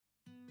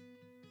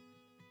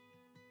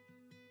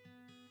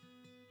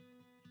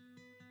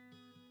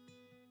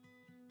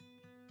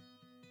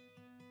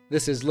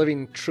This is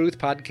Living Truth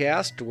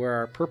Podcast, where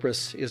our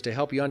purpose is to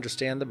help you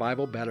understand the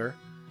Bible better,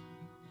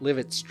 live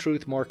its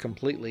truth more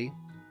completely,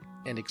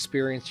 and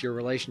experience your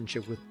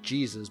relationship with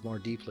Jesus more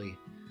deeply.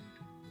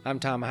 I'm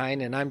Tom Hine,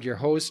 and I'm your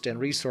host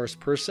and resource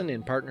person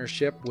in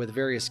partnership with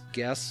various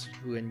guests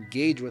who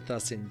engage with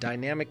us in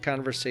dynamic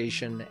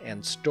conversation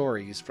and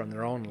stories from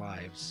their own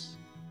lives.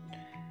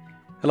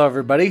 Hello,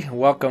 everybody.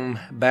 Welcome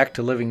back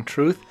to Living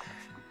Truth.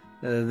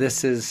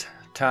 This is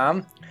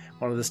Tom,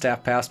 one of the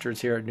staff pastors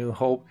here at New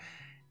Hope,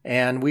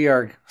 and we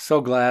are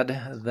so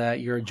glad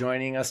that you're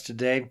joining us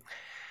today.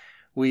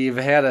 We've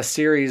had a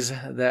series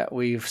that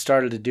we've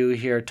started to do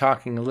here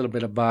talking a little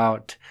bit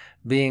about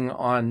being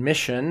on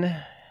mission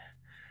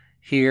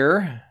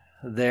here,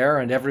 there,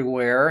 and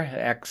everywhere.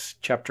 Acts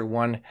chapter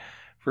 1,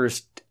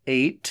 verse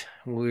 8,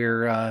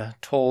 we're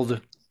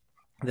told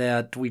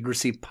that we'd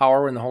receive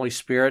power when the Holy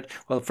Spirit.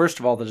 Well, first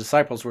of all, the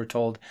disciples were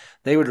told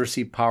they would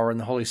receive power when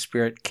the Holy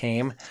Spirit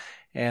came,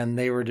 and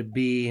they were to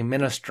be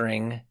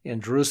ministering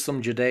in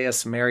Jerusalem, Judea,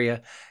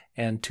 Samaria,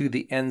 and to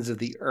the ends of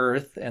the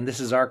earth. And this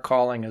is our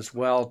calling as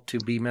well, to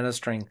be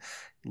ministering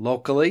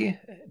locally,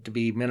 to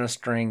be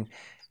ministering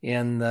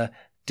in the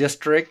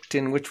district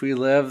in which we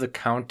live, the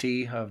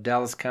county of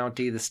Dallas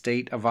County, the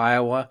state of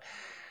Iowa,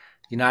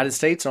 United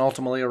States, and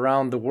ultimately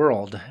around the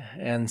world.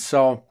 And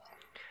so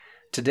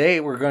today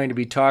we're going to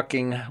be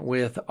talking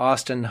with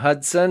Austin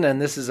Hudson, and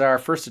this is our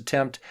first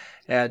attempt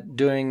at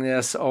doing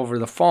this over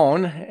the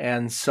phone.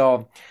 And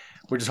so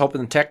we're just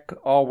hoping the tech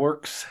all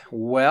works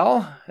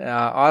well.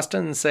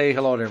 Austin, say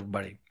hello to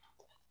everybody.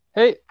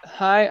 Hey,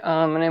 hi,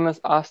 my name is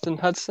Austin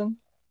Hudson,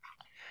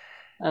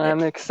 and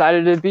I'm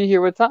excited to be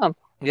here with Tom.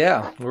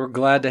 Yeah, we're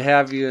glad to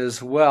have you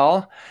as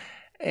well.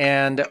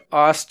 And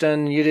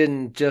Austin, you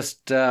didn't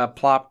just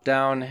plop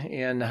down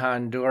in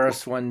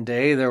Honduras one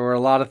day. There were a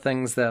lot of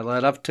things that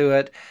led up to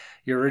it.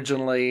 You're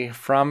originally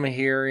from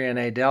here in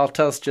Adel.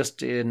 Tell us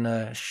just in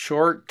a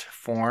short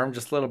form,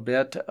 just a little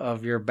bit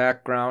of your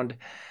background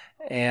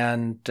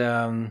and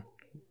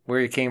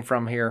where you came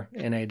from here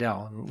in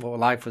Adel and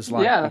what life was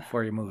like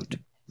before you moved.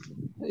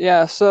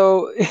 Yeah,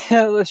 so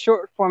the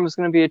short form is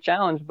going to be a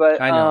challenge, but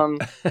I know.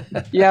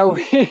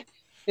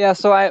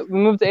 So we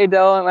moved to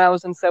Adel when I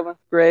was in 7th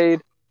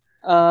grade.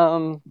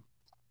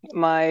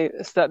 My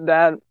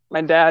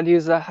dad,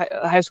 he's a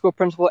high school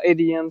principal at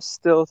ADM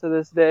still to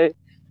this day.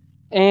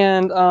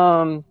 And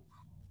I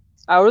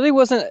really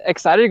wasn't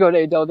excited to go to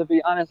Adel, to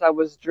be honest. I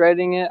was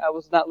dreading it. I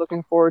was not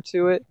looking forward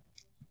to it.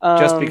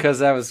 Just because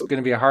that was going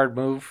to be a hard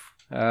move?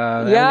 We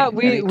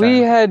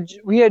had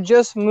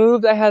just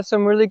moved. I had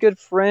some really good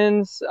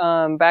friends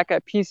back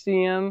at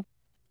PCM,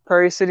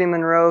 Prairie City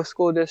Monroe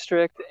School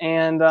District,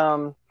 and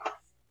I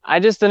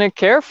just didn't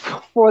care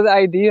for the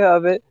idea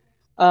of it.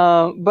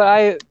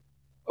 But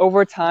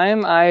over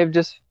time,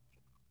 it's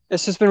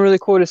just been really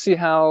cool to see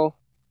how,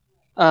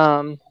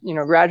 ended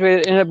up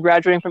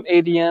graduating from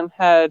ADM,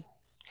 had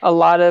a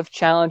lot of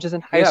challenges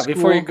in high school. Yeah,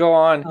 before you go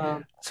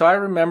on, so I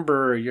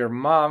remember your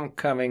mom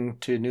coming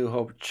to New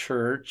Hope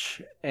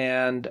Church,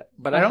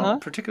 but I don't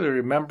particularly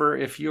remember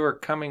if you were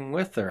coming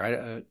with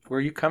her.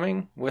 Were you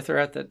coming with her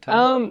at that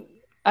time?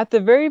 At the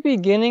very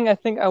beginning, I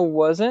think I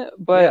wasn't,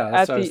 but yeah,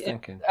 that's what I was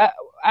thinking.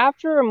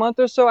 After a month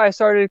or so, I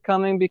started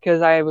coming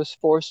because I was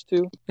forced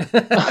to.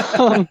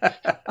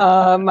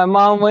 My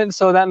mom went,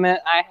 so that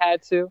meant I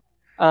had to.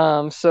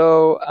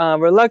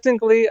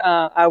 Reluctantly,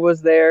 I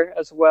was there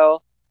as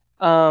well.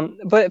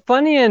 But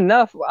funny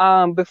enough,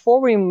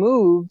 before we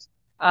moved,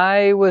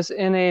 I was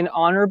in an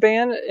honor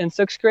band in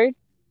 6th grade,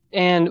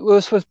 and it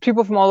was with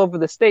people from all over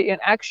the state. And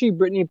actually,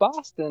 Brittany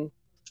Boston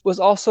was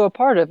also a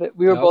part of it.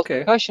 We were both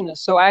percussionists,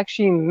 so I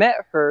actually met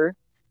her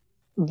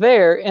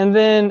there. And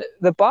then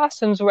the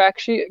Bostons were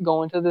actually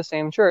going to the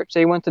same church.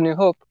 They went to New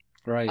Hope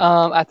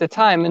at the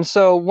time. And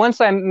so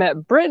once I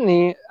met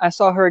Brittany, I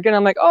saw her again.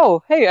 I'm like,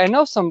 oh, hey, I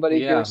know somebody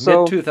here.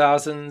 So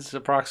mid-2000s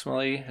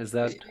approximately, is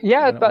that?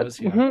 Yeah, about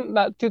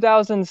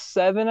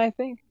 2007, I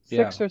think,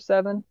 6 or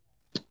 7.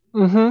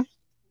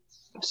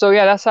 So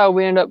yeah, that's how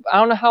we ended up. I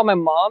don't know how my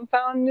mom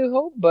found New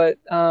Hope, but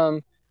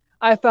I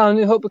found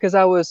New Hope because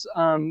I was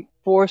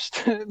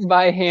forced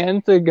by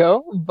hand to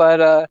go.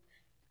 But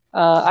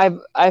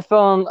I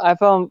found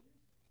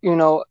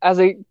as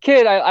a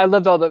kid, I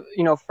loved all the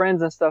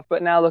friends and stuff.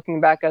 But now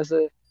looking back as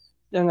a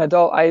young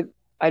adult, I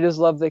just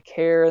love the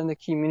care and the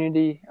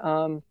community,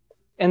 and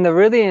the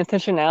really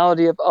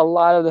intentionality of a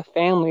lot of the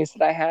families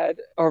that I had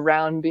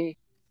around me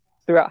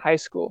throughout high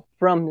school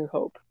from New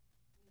Hope.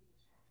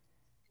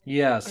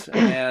 Yes,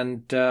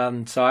 and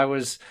so I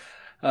was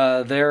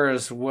there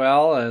as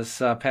well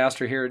as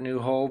pastor here at New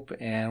Hope,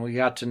 and we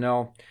got to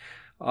know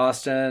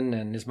Austin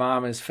and his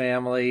mom, his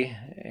family,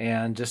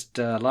 and just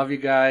love you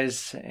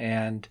guys.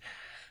 And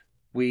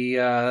we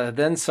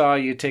then saw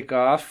you take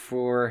off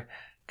for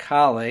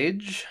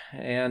college,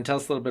 and tell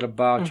us a little bit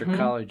about your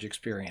college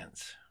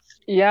experience.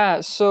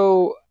 Yeah,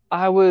 so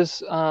I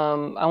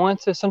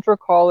went to Central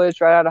College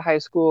right out of high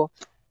school,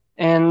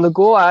 and the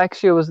goal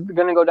actually was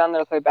going to go down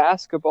there to play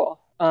basketball.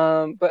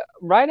 But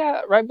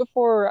right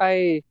before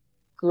I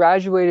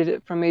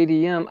graduated from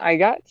ADM, I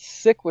got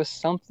sick with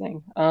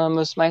something. It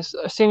was my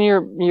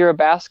senior year of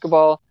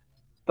basketball.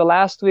 The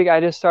last week, I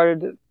just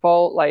started to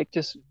fall, like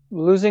just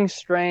losing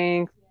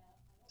strength,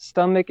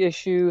 stomach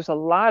issues, a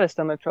lot of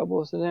stomach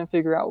troubles. I didn't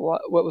figure out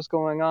what was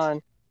going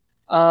on.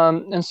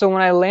 And so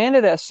when I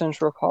landed at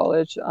Central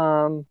College,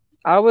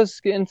 I was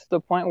getting to the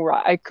point where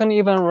I couldn't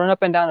even run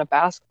up and down a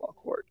basketball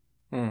court.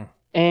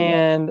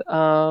 And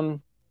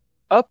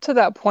up to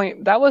that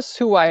point, that was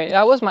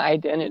my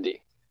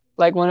identity.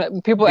 Like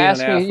when people Being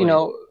ask an me, athlete, you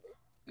know,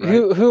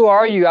 right? who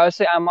are you? I would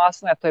say I'm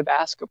Austin. I play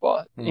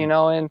basketball, you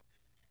know, and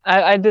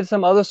I did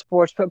some other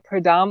sports, but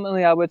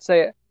predominantly I would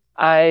say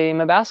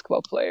I'm a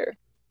basketball player.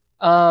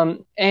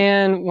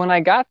 And when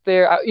I got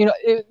there,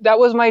 that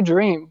was my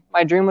dream.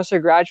 My dream was to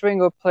graduate and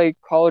go play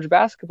college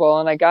basketball.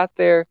 And I got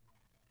there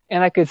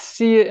and I could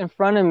see it in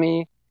front of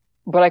me,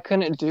 but I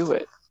couldn't do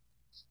it.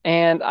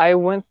 And I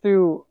went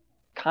through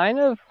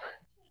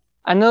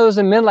I know it was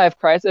a midlife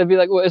crisis. It'd be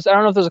like, I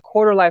don't know if there's a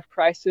quarter life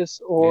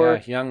crisis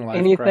or young life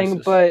anything,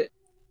 crisis.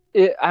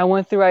 but I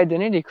went through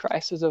identity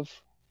crisis of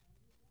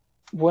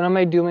what am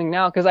I doing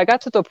now? Because I got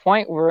to the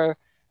point where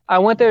I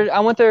went there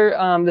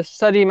to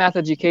study math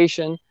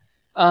education.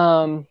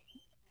 But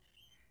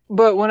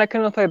when I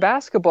couldn't play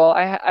basketball,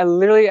 I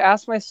literally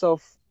asked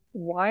myself,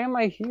 why am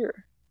I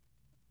here?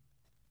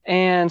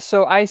 And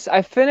so I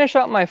finished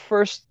out my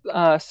first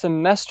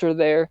semester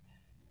there,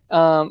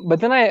 but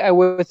then I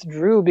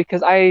withdrew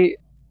because I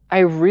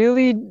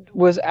really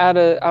was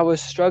I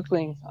was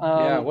struggling.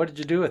 What did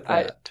you do with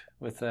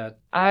that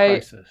I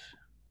crisis?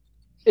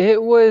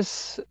 It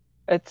was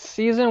a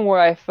season where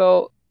I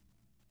felt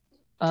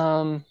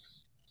I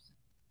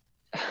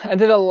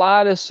did a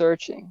lot of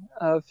searching,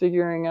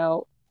 figuring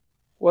out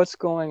what's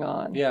going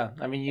on. Yeah,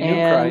 I mean, you knew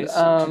Christ.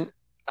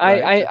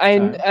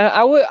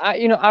 I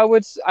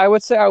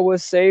would say I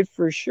was saved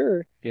for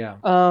sure. Yeah.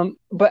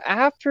 But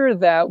after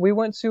that, we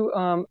went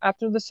to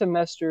after the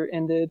semester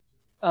ended,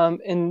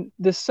 in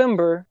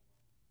December,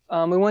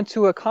 we went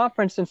to a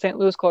conference in St.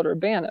 Louis called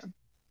Urbana,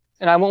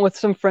 and I went with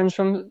some friends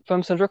from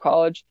Central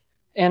College,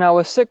 and I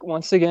was sick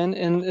once again,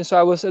 and so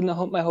I was in the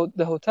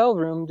hotel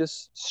room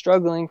just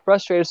struggling,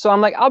 frustrated. So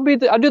I'm like, I'll do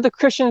the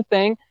Christian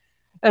thing.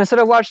 And instead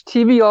of watch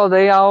TV all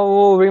day,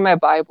 I'll read my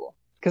Bible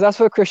because that's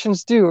what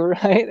Christians do,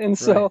 right? And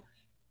so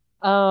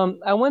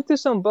I went through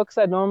some books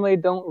I normally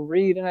don't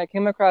read, and I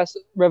came across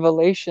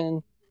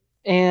Revelation,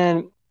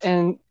 and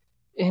in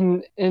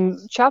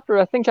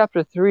chapter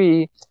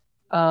 3,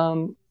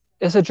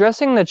 is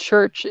addressing the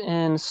church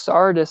in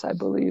Sardis, I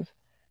believe,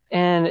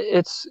 and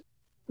it's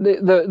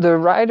the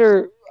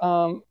writer,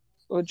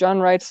 John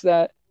writes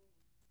that.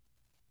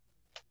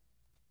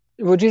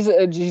 Well,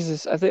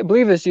 Jesus, I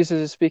believe it's Jesus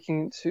is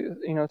speaking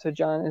to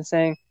John and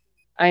saying,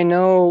 "I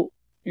know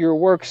your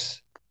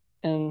works,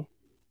 and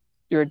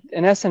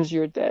in essence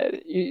you're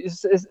dead.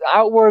 It's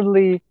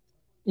outwardly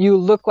you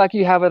look like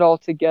you have it all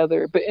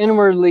together, but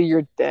inwardly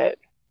you're dead."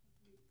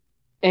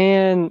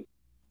 And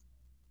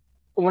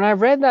when I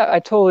read that, I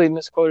totally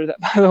misquoted that,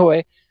 by the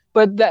way,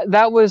 but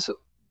that was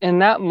in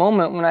that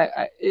moment when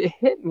it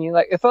hit me,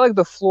 like it felt like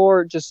the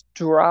floor just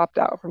dropped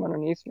out from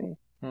underneath me.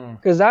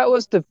 Because that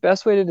was the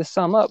best way to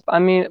sum up. I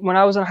mean, when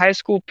I was in high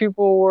school,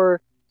 I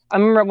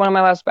remember one of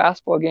my last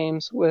basketball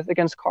games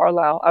against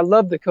Carlisle. I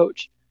loved the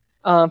coach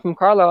from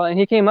Carlisle, and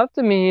he came up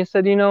to me. He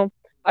said,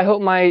 I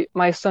hope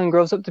my son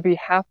grows up to be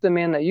half the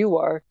man that you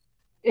are.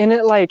 And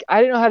I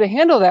didn't know how to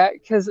handle that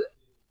because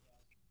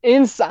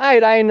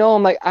inside I know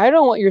I'm like, I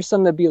don't want your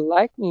son to be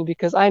like me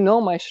because I know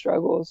my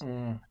struggles.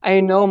 I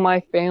know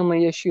my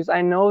family issues.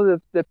 I know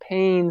the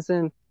pains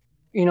and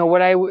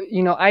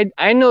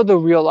I know the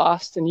real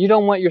Austin. You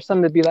don't want your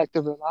son to be like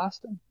the real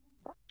Austin.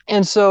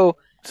 And so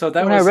that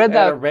when was I read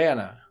at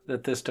Urbana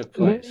that this took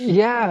place.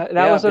 Yeah,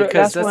 that's when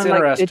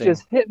it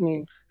just hit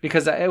me.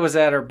 Because it was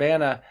at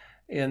Urbana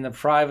in the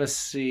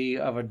privacy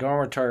of a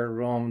dormitory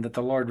room that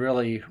the Lord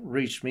really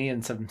reached me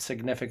in some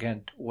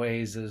significant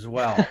ways as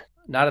well.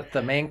 Not at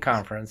the main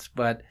conference,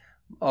 but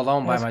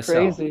alone by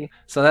myself. Crazy.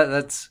 So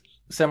that's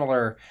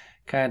similar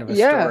kind of a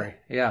story.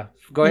 Yeah.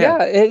 Go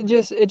ahead. Yeah,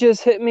 it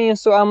just hit me, and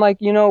so I'm like,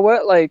 you know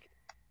what? Like,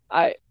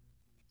 I've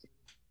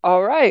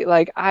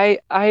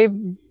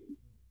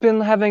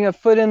been having a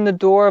foot in the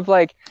door of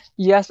like,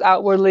 yes,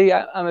 outwardly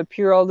I'm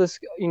appear all this,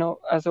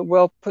 as a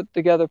well put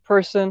together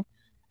person,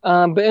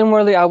 but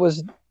inwardly I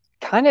was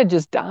kind of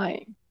just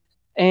dying,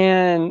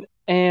 and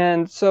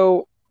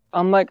so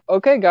I'm like,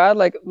 okay, God,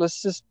 like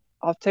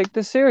I'll take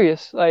this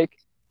serious. Like,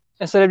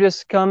 instead of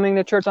just coming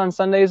to church on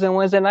Sundays and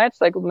Wednesday nights,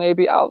 like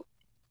maybe I'll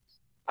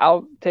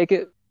take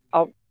it.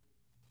 I'll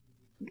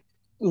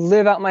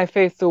live out my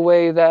faith the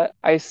way that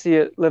I see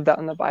it lived out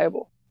in the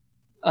Bible.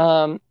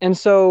 And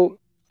so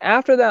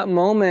after that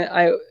moment,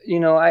 I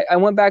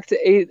went back to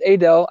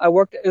Adel. I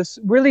worked. It was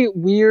really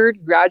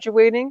weird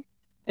graduating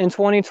in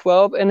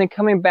 2012 and then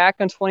coming back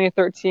in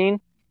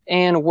 2013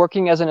 and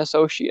working as an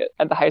associate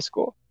at the high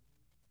school.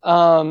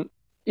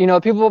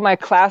 People, my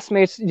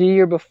classmates the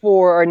year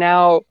before are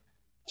now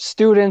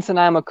students, and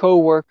I'm a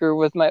co-worker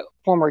with my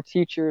former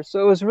teachers.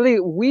 So it was really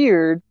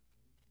weird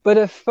but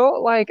it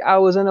felt like I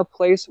was in a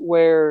place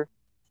where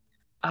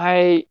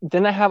I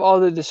didn't have all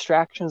the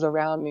distractions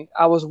around me.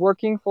 I was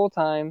working full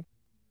time,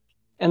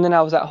 and then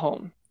I was at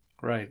home.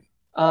 Right.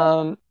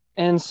 Um,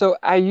 and so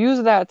I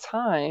used that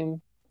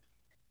time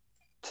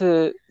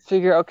to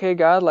figure, okay,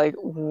 God, like,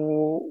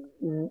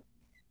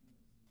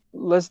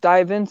 let's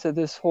dive into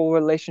this whole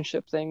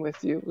relationship thing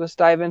with you. Let's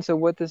dive into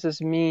what does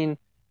this mean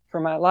for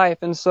my life.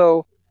 And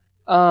so,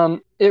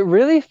 it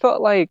really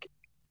felt like,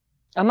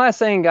 I'm not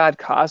saying God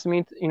caused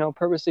me,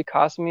 purposely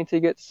caused me to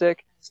get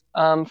sick,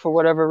 for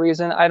whatever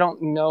reason. I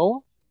don't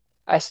know.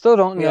 I still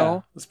don't Yeah,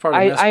 know. it's part of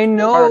I I part of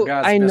know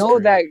God's I know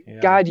mystery. that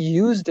Yeah. God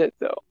used it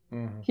though.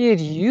 Hmm. He had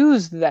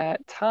used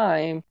that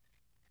time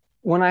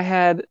when I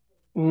had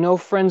no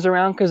friends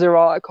around because they were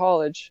all at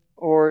college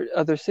or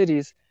other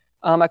cities.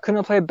 I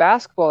couldn't play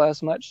basketball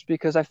as much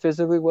because I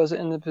physically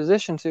wasn't in the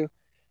position to.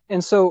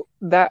 And so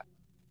that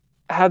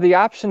I had the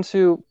option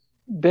to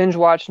binge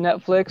watch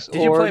Netflix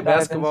Did you or play dive in.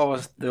 basketball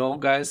with the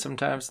old guys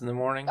sometimes in the I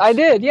mornings?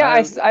 did,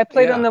 yeah. I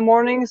played in Yeah, the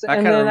mornings, I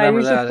and kind of then I remember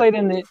usually that. played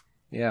in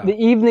Yeah, the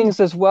evenings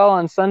as well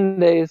on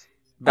Sundays.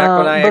 back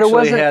when I But it actually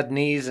wasn't. had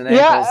knees and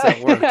ankles Yeah,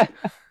 that worked.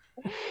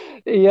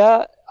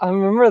 yeah. I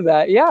remember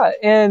that. Yeah,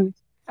 and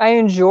I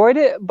enjoyed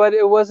it, but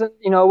it wasn't.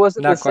 It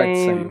wasn't the Not quite the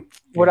same same.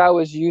 what Yeah, I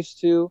was used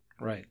to.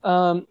 right.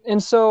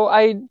 And so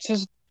I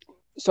just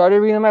started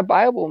reading my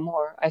Bible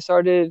more.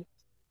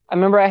 I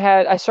remember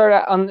I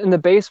started in the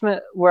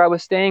basement where I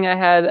was staying. I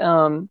had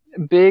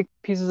big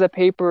pieces of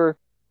paper,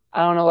 I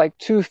don't know, like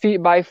 2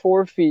 feet by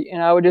 4 feet,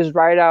 and I would just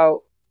write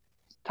out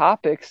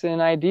topics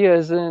and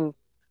ideas. And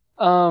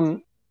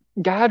um,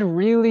 God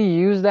really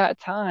used that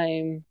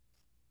time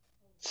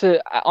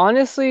to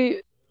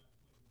honestly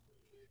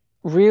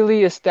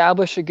really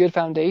establish a good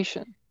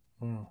foundation.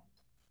 Mm.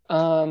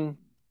 Um,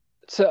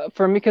 so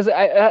for me, because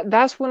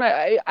that's when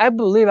I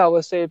believe I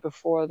was saved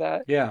before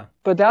that, Yeah,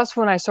 but that's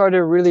when I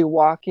started really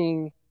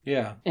walking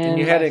yeah. And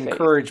you in had my faith.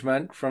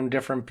 encouragement from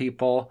different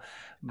people,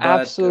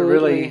 but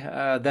really, Absolutely.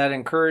 that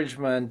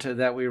encouragement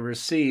that we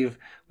receive,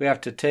 we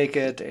have to take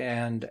it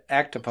and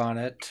act upon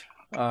it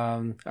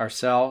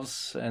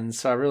ourselves. And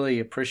so I really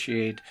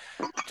appreciate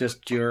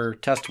just your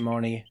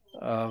testimony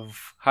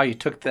of how you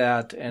took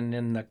that and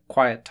in the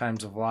quiet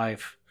times of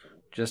life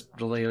just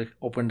really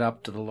opened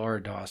up to the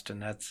Lord, Austin.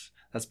 That's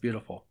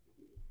beautiful.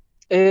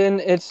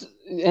 And it's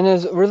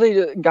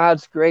really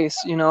God's grace.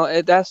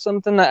 That's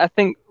something that I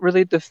think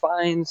really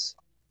defines,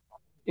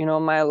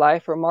 my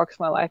life or marks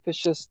my life.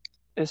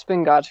 It's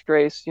been God's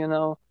grace.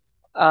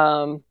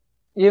 Um,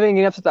 Even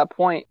getting up to that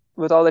point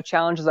with all the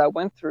challenges I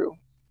went through,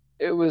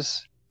 it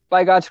was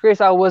by God's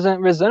grace. I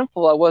wasn't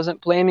resentful. I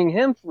wasn't blaming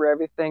Him for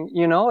everything.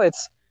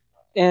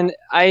 And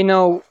I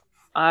know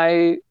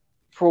I,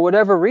 for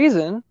whatever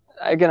reason,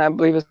 again, I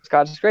believe it's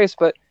God's grace,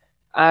 but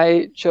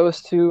I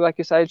chose to, like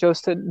you said, I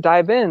chose to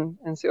dive in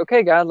and say,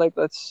 okay, God, like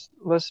let's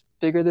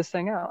figure this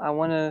thing out.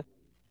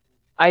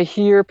 I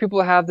hear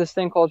people have this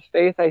thing called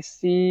faith. I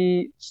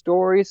see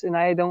stories and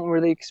I don't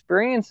really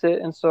experience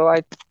it. And so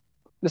I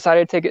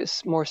decided to take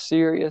it more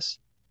serious.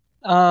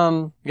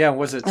 Um, Yeah,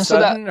 was it and so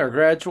that sudden or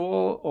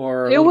gradual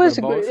or a it little bit was,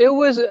 of both? it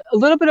was a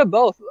little bit of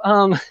both.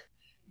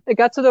 It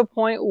got to the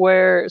point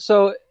where,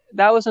 so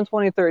that was in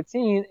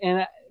 2013,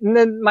 and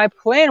then my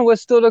plan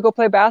was still to go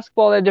play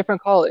basketball at a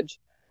different college.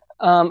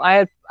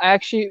 I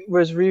actually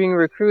was being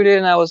recruited,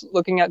 and I was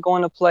looking at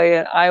going to play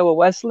at Iowa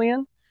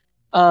Wesleyan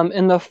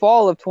in the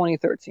fall of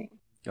 2013.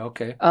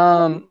 Okay.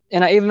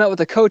 And I even met with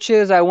the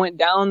coaches. I went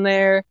down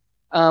there,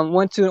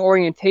 went to an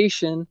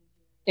orientation,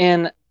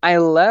 and I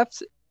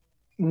left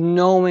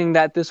knowing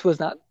that this was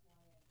not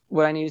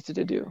what I needed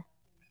to do.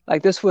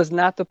 Like this was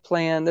not the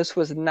plan. This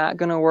was not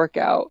going to work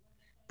out.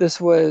 It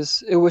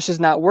was just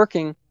not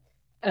working.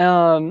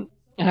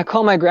 And I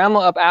called my grandma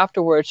up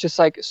afterwards, just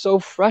like so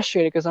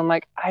frustrated because I'm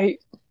like, I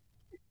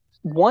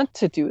want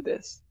to do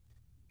this,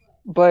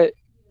 but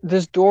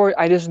this door,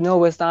 I just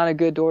know it's not a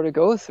good door to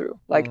go through.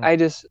 Like Mm. I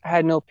just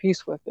had no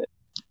peace with it.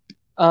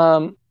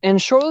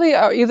 And shortly,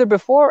 either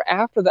before or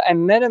after that, I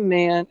met a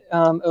man,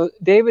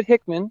 David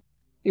Hickman.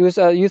 He was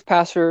a youth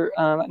pastor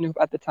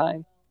at the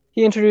time.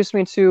 He introduced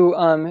me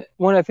to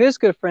one of his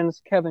good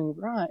friends, Kevin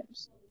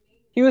Grimes.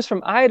 He was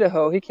from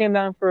Idaho. He came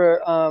down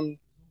for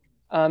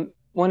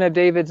one of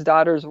David's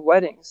daughter's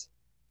weddings,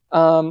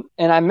 and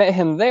I met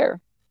him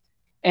there.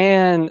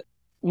 And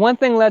one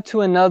thing led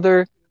to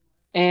another.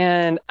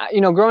 And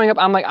growing up,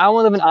 I'm like, I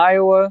want to live in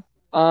Iowa.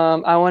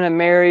 I want to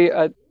marry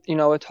a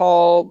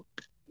tall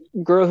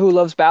girl who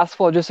loves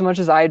basketball just as much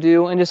as I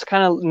do, and just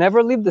kind of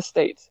never leave the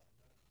States.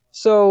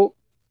 So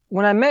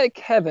when I met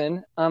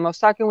Kevin, I was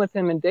talking with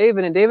him and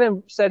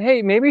David said,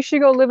 "Hey, maybe you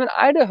should go live in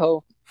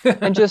Idaho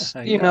and just,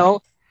 Yeah.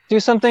 do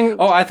something."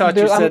 Oh, I thought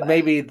you There, said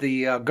maybe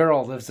the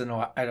girl lives in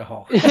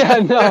Idaho. yeah,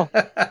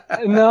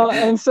 no.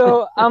 And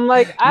so I'm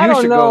like, I You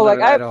don't should go know. live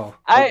Like in Idaho.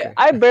 Okay.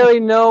 I barely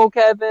know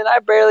Kevin.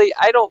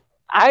 I don't,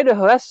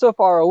 Idaho, that's so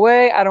far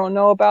away. I don't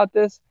know about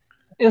this.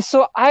 And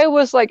so I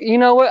was like, you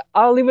know what?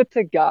 I'll leave it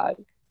to God.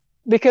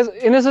 Because,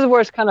 and this is where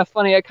it's kind of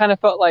funny. I kind of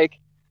felt like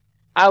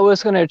I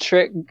was going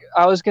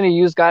to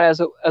use God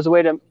as a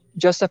way to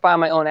justify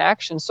my own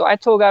actions. So I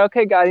told God,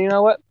 okay, God, you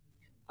know what?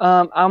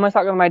 I'm going to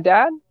talk to my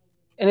dad.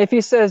 And if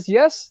he says,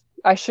 yes,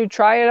 I should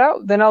try it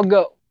out, then I'll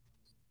go.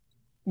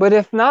 But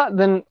if not,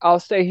 then I'll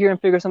stay here and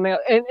figure something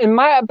out. And in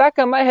my back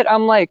of my head,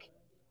 I'm like,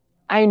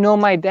 I know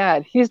my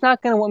dad. He's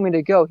not going to want me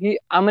to go.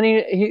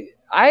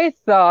 I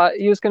thought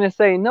he was going to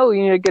say, no,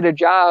 you need to get a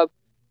job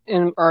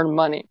and earn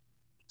money.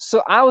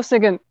 So I was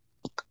thinking,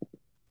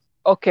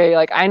 okay,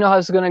 like I know how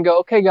this is going to go.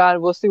 Okay, God,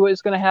 we'll see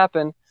what's going to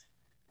happen.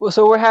 Well,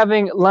 so we're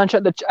having lunch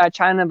at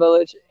China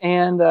Village,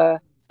 and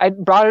I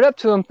brought it up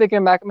to him,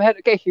 thinking back in my head,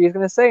 okay, he's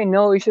going to say,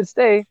 no, you should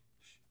stay.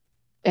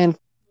 And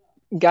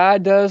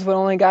God does what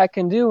only God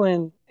can do.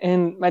 And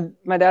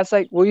my dad's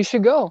like, well, you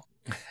should go.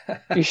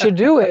 You should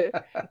do it.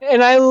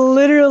 And I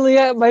literally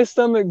had my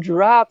stomach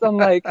dropped. I'm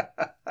like,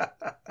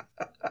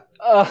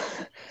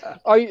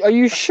 are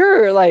you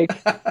sure? Like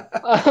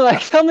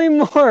tell me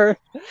more.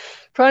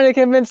 Trying to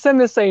convince him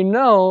to say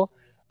no.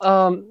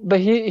 But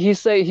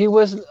he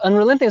was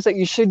unrelenting. It's like,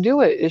 you should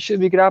do it. It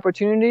should be a good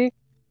opportunity.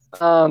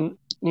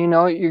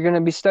 You're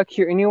gonna be stuck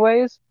here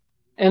anyways.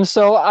 And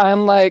so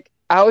I'm like,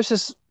 I was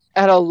just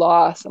at a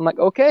loss. I'm like,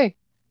 okay.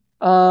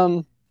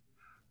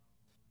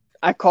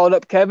 I called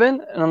up Kevin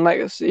and I'm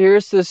like,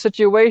 here's the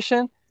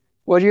situation.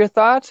 What are your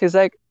thoughts? He's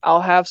like,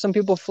 I'll have some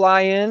people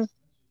fly in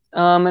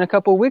a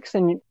couple of weeks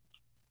and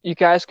you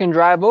guys can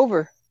drive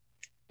over.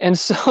 And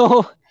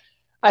so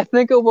I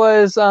think it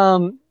was,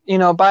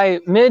 by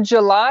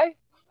mid-July,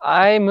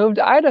 I moved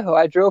to Idaho.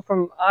 I drove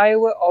from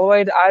Iowa all the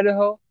way to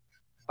Idaho.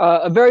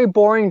 A very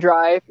boring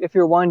drive, if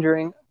you're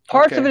wondering.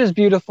 Parts of it is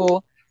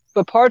beautiful,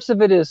 but parts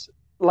of it is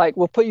like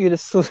will put you to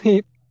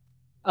sleep.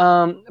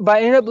 But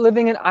I ended up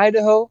living in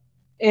Idaho,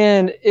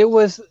 and it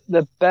was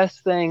the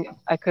best thing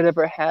I could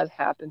ever had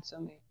happen to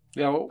me.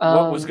 Yeah,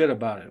 what was good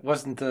about it? It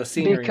wasn't the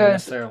scenery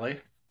necessarily.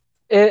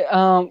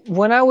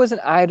 When I was in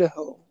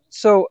Idaho,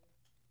 so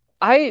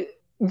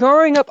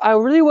growing up, I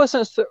really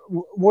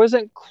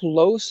wasn't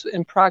close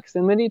in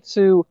proximity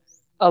to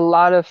a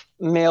lot of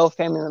male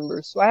family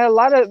members. So I had a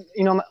lot of,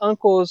 my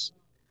uncles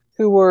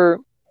who were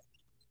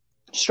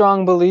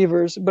strong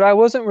believers, but I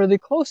wasn't really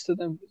close to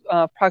them,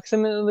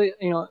 proximity,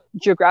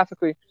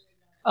 geographically.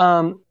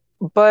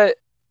 But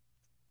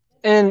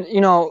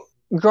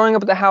growing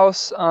up at the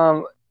house,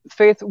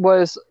 faith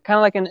was kind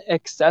of like an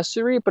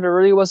accessory, but it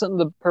really wasn't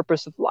the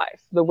purpose of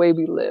life, the way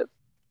we live.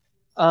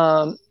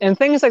 And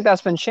things like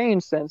that's been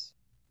changed since.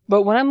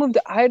 But when I moved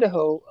to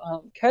Idaho,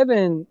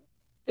 Kevin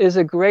is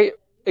a great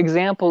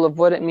example of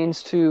what it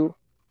means to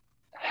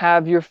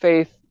have your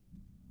faith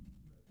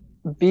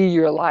be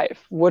your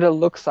life, what it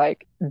looks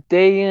like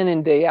day in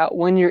and day out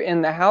when you're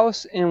in the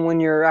house and when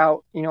you're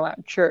out,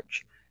 at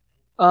church.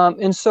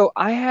 And so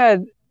I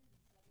had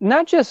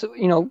not just,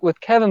 with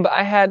Kevin, but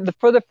I had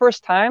for the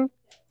first time,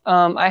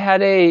 I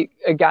had a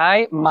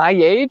guy my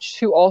age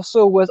who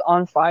also was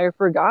on fire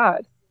for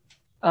God.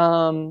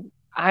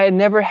 I had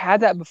never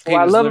had that before.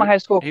 I love my high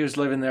school. He was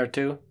living there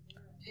too?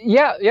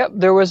 Yeah, yep.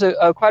 There was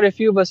quite a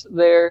few of us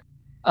there.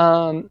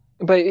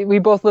 But we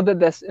both lived in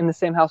the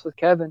same house with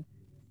Kevin.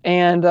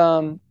 And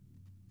I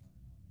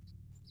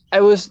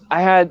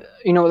had,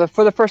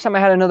 for the first time I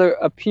had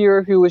a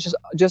peer who was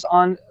just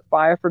on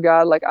fire for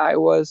God like I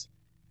was.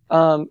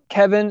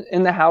 Kevin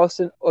in the house,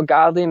 a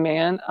godly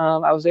man.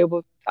 And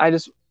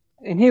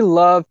he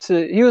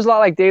was a lot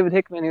like David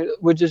Hickman, who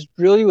would just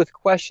drill you with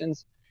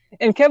questions.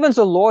 And Kevin's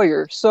a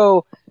lawyer,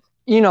 so,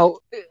 you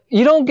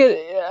don't get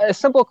a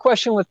simple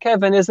question with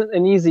Kevin isn't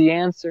an easy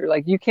answer.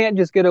 Like, you can't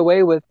just get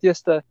away with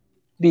just a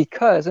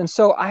because. And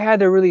so I had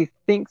to really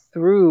think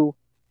through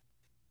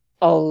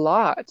a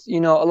lot, a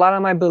lot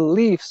of my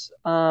beliefs.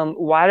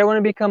 Why do I want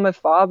to become a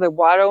father?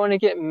 Why do I want to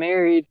get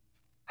married?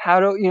 How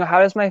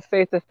does my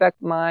faith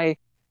affect my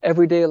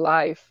everyday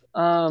life?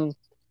 And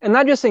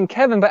not just in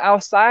Kevin, but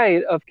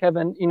outside of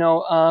Kevin,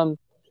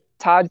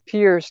 Todd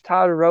Pierce,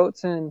 Todd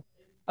Roten,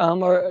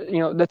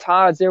 the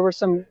Todds. There were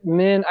some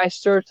men I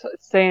still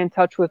stay in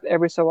touch with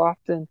every so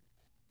often,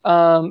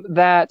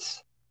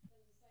 that,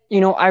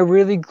 I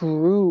really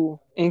grew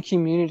in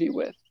community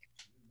with.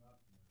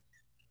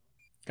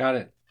 Got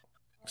it.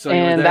 So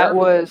you were there that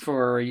was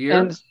for a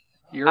year?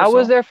 I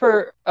was there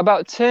for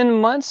about 10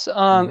 months.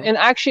 And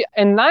actually,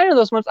 in 9 of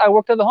those months, I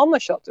worked at the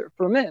homeless shelter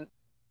for men.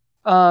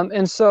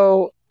 And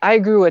so I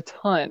grew a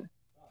ton.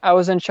 I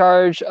was in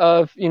charge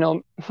of,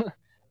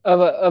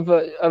 of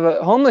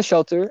a homeless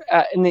shelter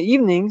in the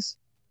evenings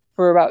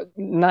for about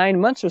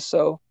 9 months or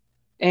so.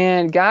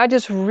 And God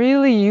just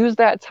really used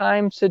that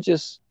time to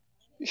just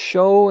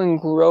show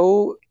and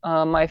grow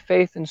my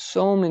faith in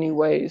so many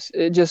ways.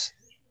 It just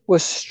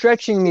was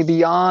stretching me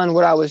beyond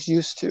what I was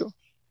used to.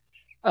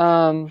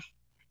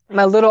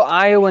 My little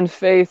Iowan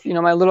faith,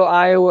 my little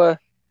Iowa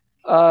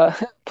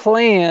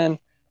plan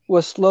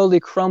was slowly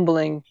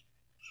crumbling.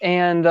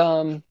 And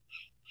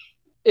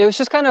it was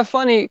just kind of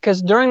funny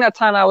because during that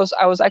time I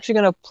was actually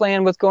going to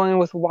plan with going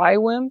with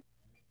YWAM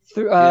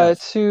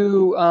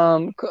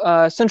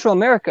to Central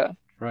America.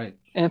 Right.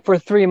 And for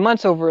 3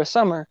 months over a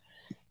summer.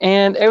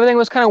 And everything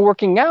was kind of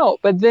working out.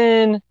 But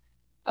then,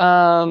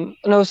 no,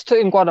 it was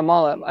in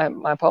Guatemala.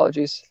 My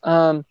apologies.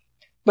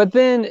 But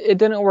then it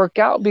didn't work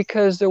out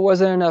because there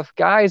wasn't enough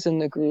guys in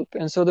the group.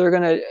 And so they're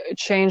going to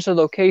change the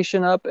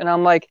location up. And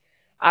I'm like,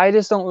 I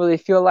just don't really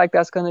feel like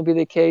that's going to be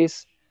the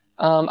case.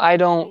 I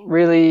don't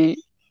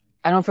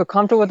feel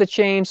comfortable with the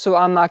change, so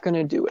I'm not going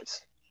to do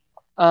it.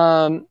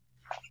 And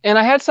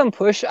I had some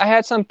push. I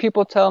had some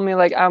people tell me,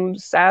 like, I'm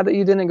sad that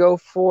you didn't go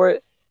for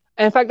it.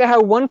 And in fact, I had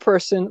one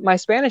person, my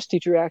Spanish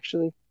teacher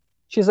actually,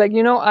 she's like,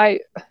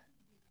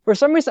 for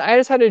some reason, I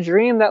just had a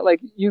dream that, like,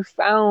 you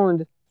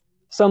found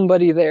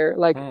somebody there.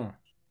 Like,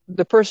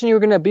 the person you were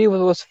going to be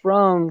with was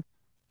from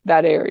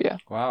that area.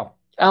 Wow.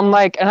 I'm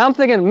like, and I'm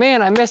thinking,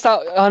 man, I missed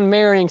out on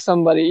marrying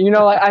somebody.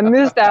 Like, I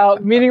missed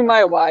out meeting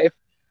my wife.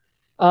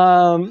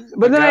 But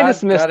then God, I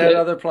dismissed God had it.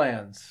 other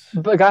plans.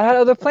 But God had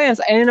other plans.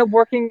 I ended up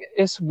working.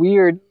 It's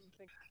weird.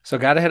 So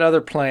God had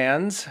other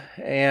plans.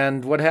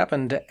 And what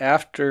happened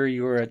after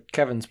you were at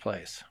Kevin's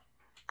place?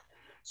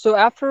 So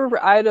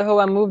after Idaho,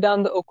 I moved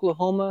down to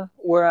Oklahoma,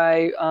 where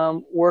I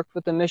worked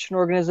with a mission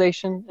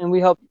organization, and we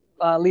helped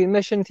lead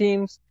mission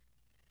teams.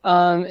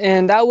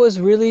 And that was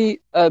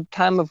really a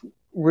time of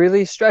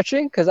really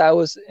stretching because I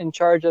was in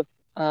charge of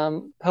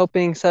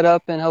helping set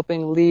up and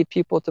helping lead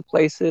people to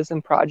places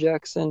and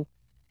projects, and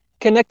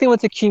connecting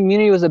with the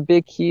community was a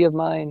big key of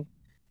mine.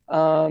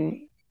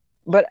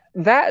 But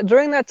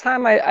during that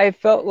time, I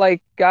felt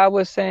like God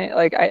was saying,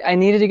 like, I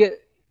needed to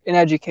get an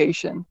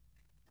education.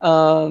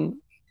 I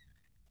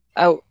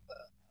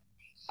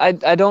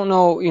don't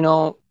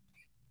know,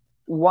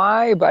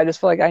 why, but I just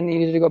felt like I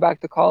needed to go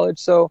back to college.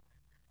 So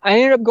I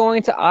ended up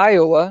going to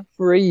Iowa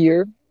for a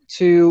year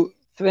to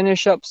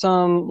finish up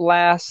some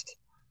last,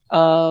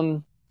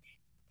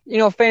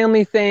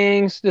 family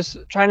things, just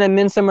trying to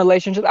mend some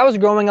relationships. I was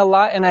growing a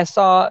lot, and I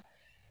saw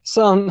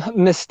some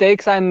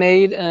mistakes I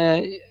made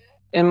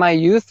in my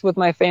youth with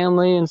my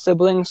family and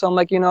siblings. So I'm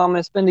like, I'm going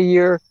to spend a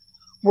year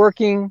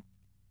working,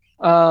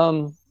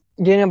 getting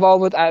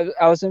involved with, I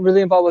was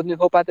really involved with New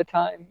Hope at the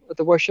time, with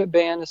the worship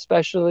band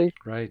especially.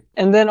 Right.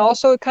 And then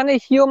also kind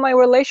of heal my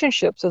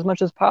relationships as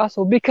much as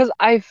possible, because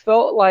I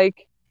felt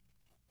like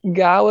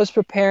God was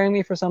preparing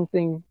me for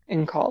something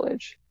in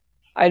college.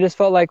 I just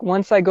felt like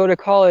once I go to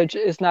college,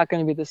 it's not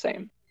going to be the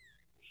same.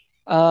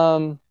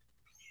 So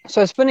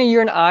I spent a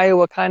year in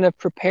Iowa kind of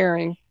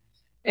preparing,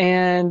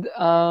 and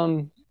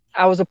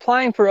I was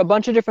applying for a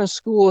bunch of different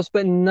schools,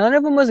 but none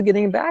of them was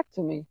getting back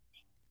to me.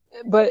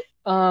 But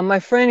my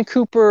friend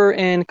Cooper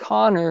and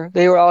Connor,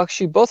 they were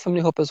actually both from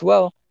New Hope as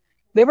well.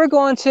 They were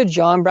going to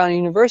John Brown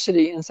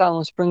University in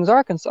Salem Springs,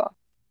 Arkansas.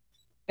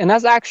 And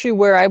that's actually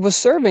where I was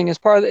serving as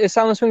part of the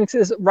Salem Springs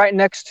is right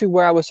next to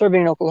where I was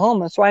serving in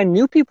Oklahoma. So I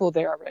knew people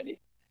there already.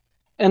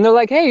 And they're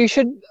like, hey, you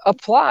should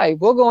apply.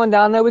 We're going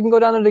down there. We can go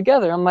down there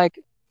together. I'm like,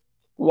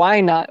 why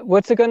not?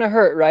 What's it going to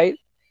hurt, right?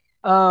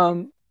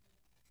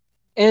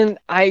 And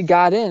I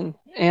got in,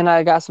 and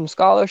I got some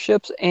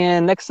scholarships.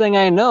 And next thing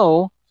I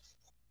know,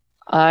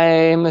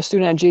 I'm a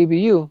student at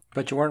JBU.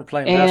 But you weren't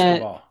playing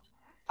basketball.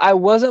 I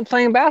wasn't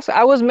playing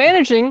basketball. I was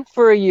managing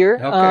for a year.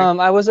 Okay.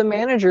 I was a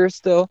manager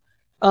still,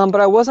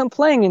 but I wasn't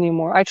playing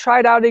anymore. I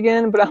tried out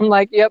again, but I'm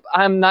like, yep,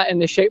 I'm not in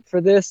the shape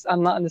for this.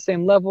 I'm not in the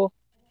same level.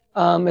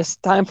 It's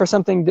time for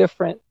something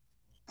different,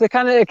 to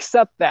kind of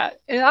accept that.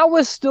 And I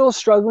was still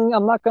struggling.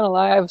 I'm not going to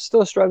lie. I was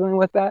still struggling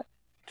with that.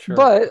 Sure.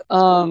 But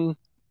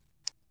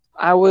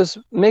I was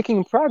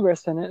making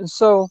progress in it. And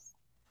so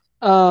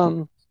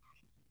I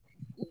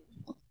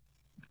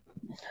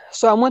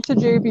went to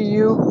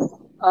JBU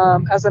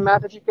as a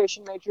math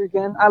education major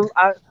again.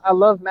 I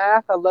love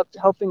math. I love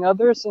helping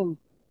others. And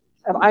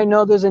I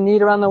know there's a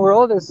need around the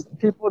world as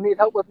people need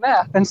help with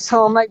math. And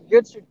so I'm like,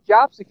 good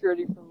job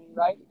security for me,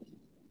 right?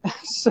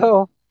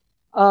 So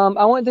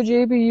I went to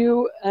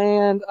JBU,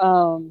 and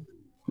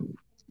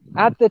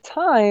at the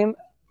time,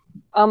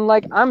 I'm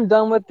like, I'm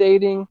done with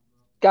dating.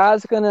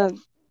 God's going to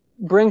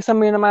bring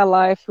somebody into my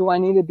life who I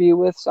need to be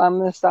with, so I'm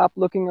going to stop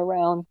looking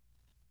around.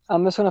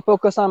 I'm just going to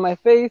focus on my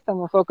faith. I'm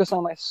going to focus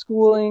on my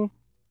schooling.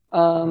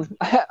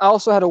 I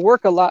also had to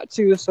work a lot,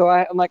 too, so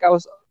I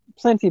was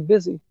plenty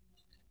busy.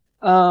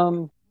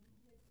 And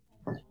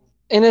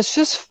it's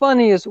just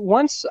funny is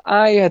once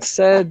I had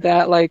said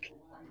that, like,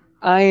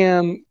 I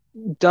am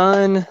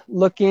done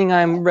looking,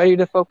 I'm ready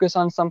to focus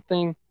on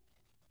something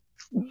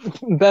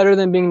better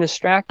than being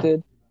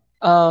distracted,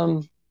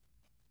 to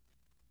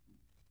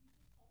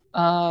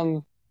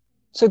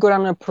go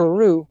down to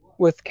Peru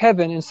with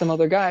Kevin and some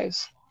other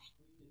guys.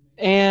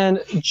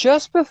 And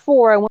just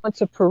before I went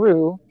to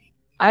Peru,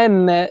 I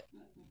met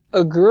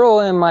a girl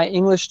in my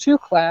English 2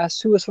 class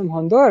who was from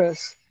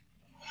Honduras.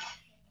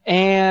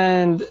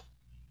 And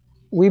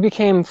we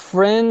became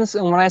friends.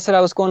 And when I said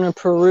I was going to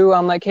Peru,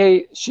 I'm like,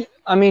 hey,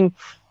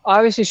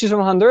 obviously she's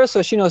from Honduras,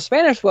 so she knows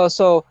Spanish well.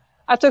 So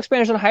I took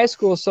Spanish in high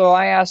school. So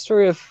I asked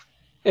her if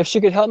she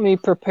could help me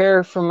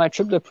prepare for my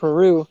trip to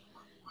Peru.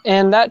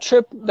 And that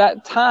trip,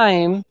 that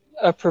time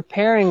of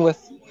preparing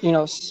with,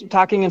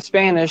 talking in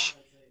Spanish,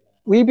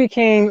 we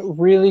became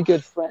really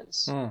good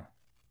friends.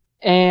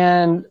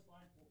 And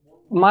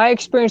my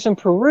experience in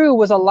Peru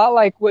was a lot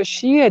like what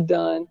she had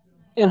done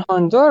in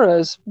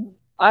Honduras.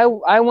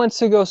 I went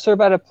to go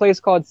serve at a place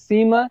called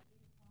SEMA,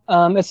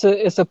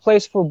 It's a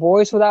place for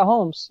boys without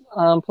homes,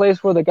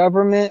 place where the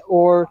government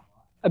or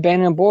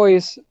abandoned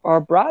boys are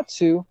brought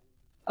to,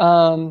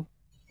 um,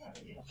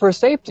 for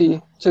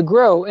safety to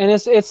grow. And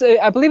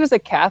I believe it's a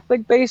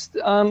Catholic based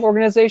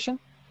organization.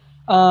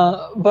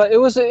 But it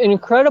was an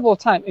incredible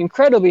time,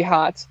 incredibly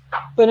hot,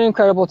 but an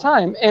incredible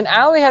time. And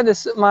Ali had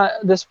this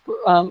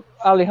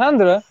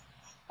Alejandra,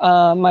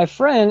 my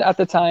friend at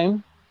the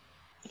time.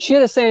 She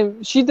had the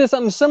same. She did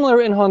something similar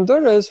in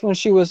Honduras when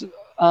she was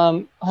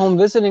home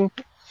visiting,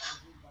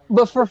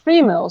 but for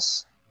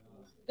females.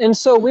 And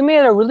so we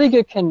made a really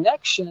good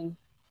connection.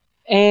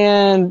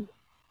 And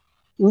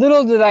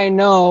little did I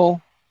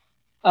know,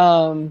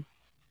 um,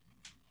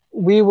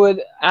 we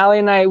would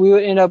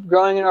end up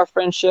growing in our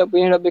friendship.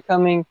 We ended up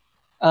becoming,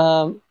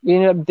 we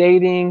ended up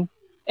dating,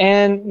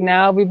 and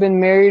now we've been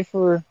married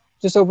for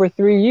just over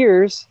 3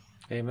 years.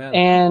 Amen.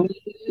 And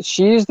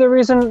she's the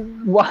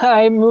reason why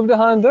I moved to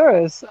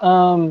Honduras.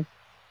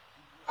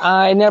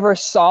 I never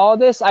saw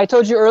this. I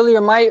told you earlier,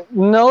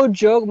 no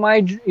joke, my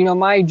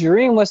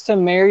dream was to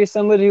marry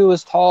somebody who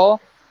was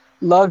tall,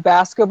 loved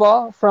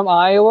basketball from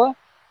Iowa,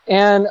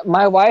 and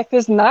my wife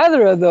is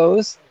neither of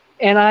those.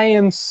 And I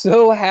am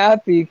so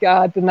happy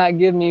God did not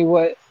give me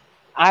what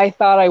I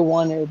thought I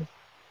wanted.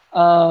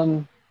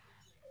 Um,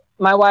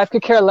 my wife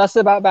could care less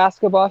about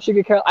basketball.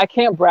 I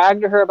can't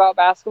brag to her about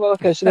basketball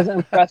because she doesn't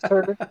impress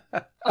her.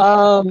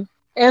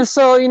 And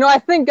so, I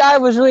think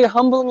God was really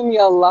humbling me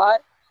a lot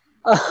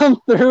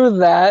through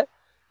that.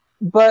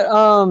 But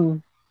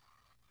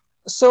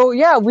so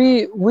yeah,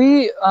 we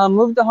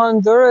moved to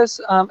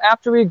Honduras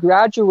after we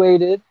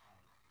graduated.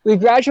 We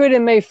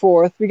graduated May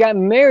 4th. We got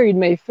married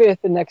May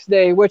 5th the next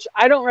day, which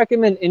I don't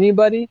recommend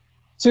anybody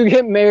to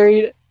get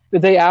married the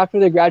day after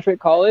they graduate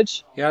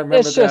college. Yeah, I remember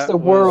It's just that a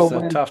was a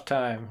whirlwind. tough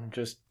time,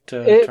 just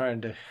It trying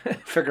to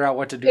figure out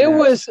what to do it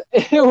next.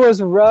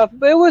 was rough,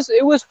 but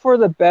it was for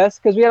the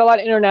best because we had a lot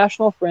of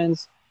international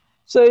friends,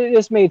 so it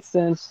just made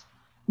sense.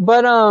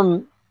 But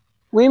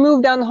we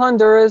moved down to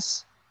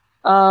Honduras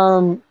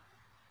um,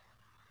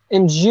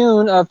 in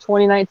June of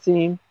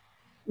 2019,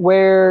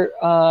 where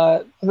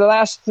for the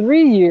last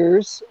 3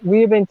 years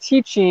we have been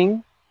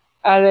teaching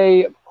at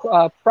a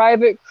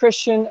private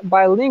Christian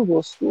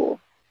bilingual school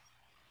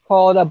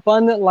called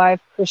Abundant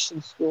Life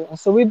Christian School. And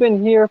so we've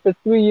been here for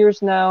 3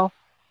 years now.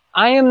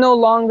 I am no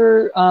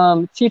longer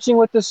teaching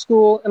with the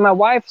school, and my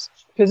wife's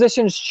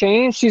position's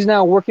changed. She's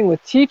now working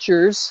with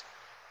teachers.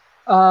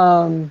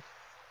 Um,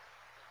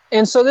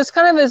 and so this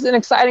kind of is an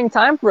exciting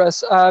time for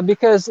us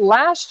because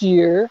last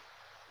year,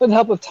 with the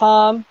help of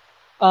Tom,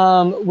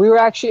 we were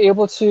actually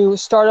able to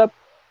start up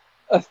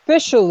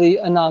officially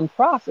a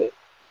nonprofit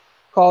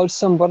called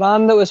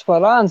Sembrando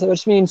Esperanza,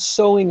 which means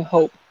sowing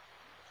hope.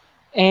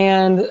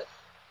 And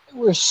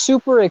we're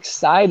super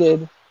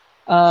excited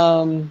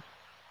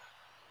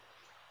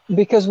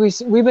because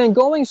we've been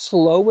going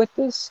slow with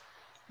this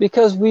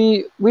because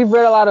we've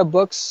read a lot of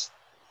books,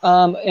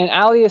 and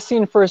Ali has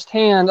seen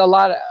firsthand a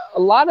lot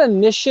of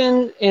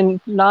mission in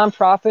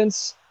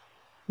nonprofits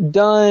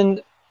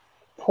done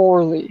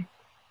poorly.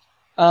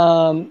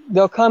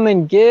 They'll come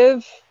and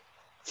give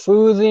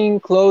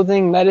food,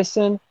 clothing,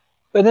 medicine,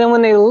 but then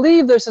when they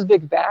leave, there's this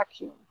big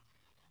vacuum,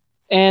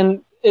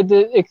 and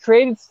it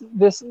creates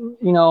this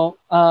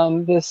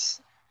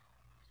this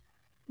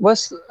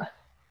what's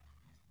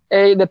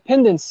a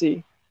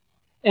dependency.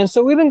 And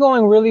so we've been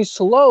going really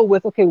slow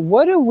with, okay,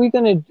 what are we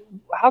going to do?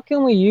 How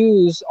can we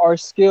use our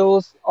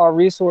skills, our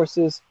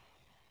resources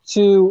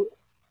to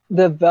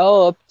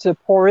develop, to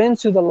pour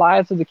into the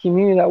lives of the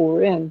community that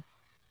we're in?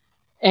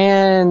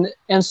 And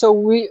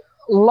so a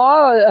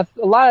lot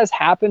has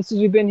happened since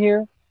we've been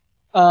here.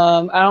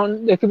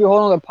 There could be a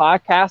whole other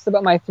podcast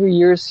about my 3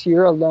 years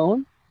here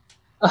alone,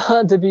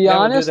 to be Yeah,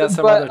 we'll do honest. that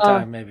some But other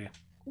time, maybe.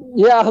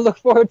 yeah, I look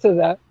forward to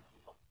that.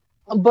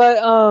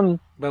 But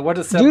But what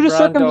does due to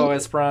Sembrando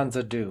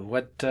Esperanza do?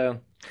 What do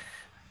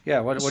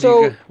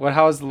so you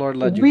how has the Lord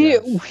led you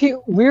guys?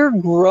 we're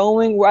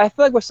growing. I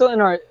feel like we're still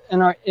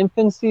in our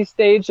infancy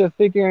stage of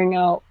figuring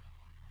out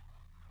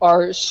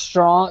our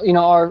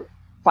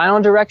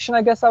final direction,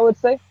 I guess I would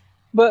say.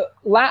 But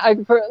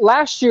for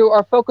last year,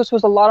 our focus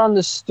was a lot on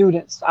the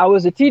students. I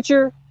was a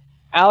teacher.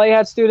 Ali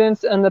had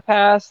students in the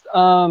past,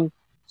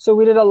 so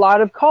we did a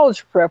lot of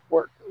college prep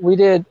work. We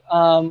did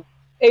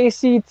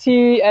ACT,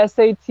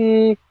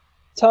 SAT,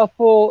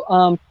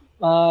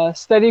 TOEFL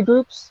study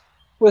groups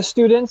with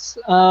students.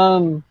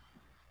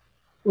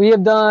 We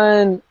have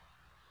done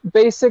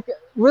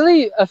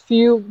really a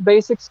few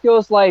basic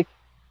skills like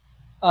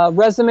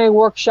resume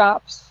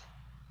workshops.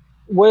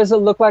 What does it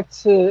look like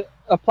to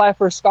apply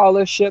for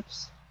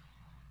scholarships?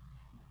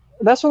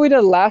 That's what we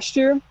did last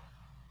year.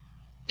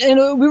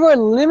 And we were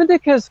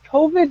limited because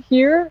COVID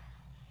here,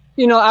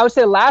 I would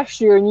say last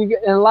year, and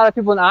a lot of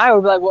people in Iowa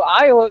would be like, well,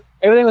 Iowa,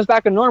 everything was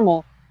back to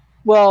normal.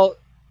 Well,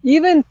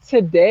 even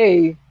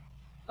today,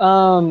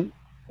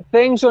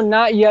 things are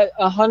not yet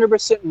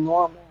 100%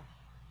 normal.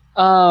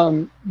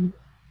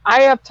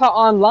 I have taught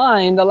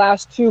online the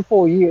last 2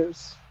 full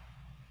years.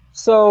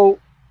 So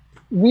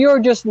we are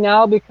just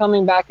now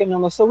becoming back in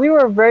normal. So we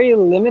were very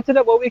limited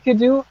at what we could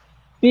do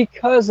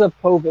because of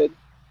COVID.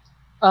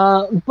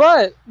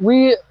 But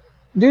we,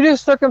 due to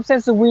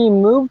circumstances, we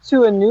moved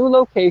to a new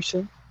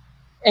location,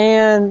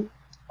 and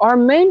our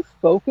main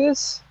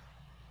focus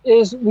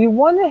is we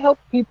want to help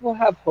people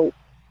have hope.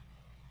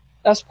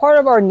 That's part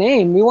of our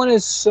name. We want to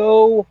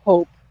sow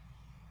hope.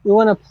 We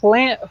want to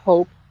plant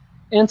hope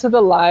into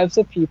the lives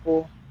of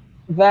people,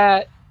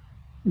 that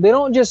they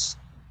don't just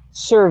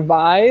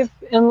survive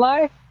in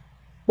life,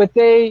 but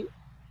they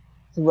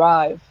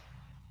thrive.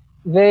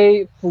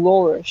 They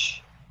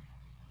flourish.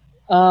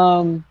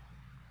 And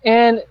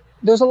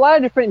there's a lot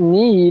of different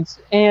needs,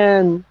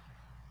 and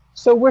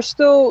so we're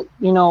still,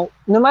 no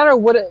matter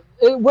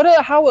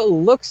how it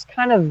looks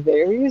kind of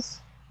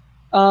varies.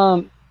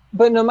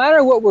 But no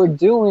matter what we're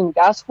doing,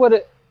 that's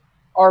what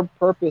our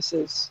purpose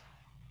is.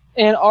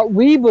 And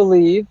we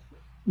believe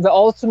the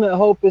ultimate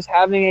hope is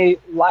having a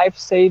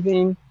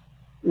life-saving,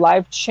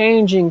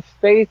 life-changing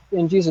faith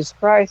in Jesus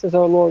Christ as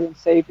our Lord and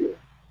Savior,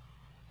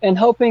 and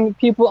helping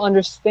people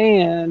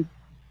understand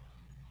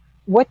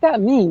what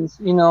that means,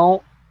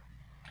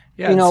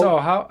 Yeah, and so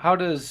how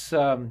does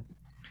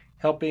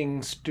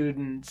helping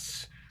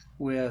students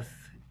with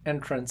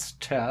entrance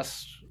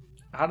tests,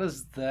 how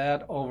does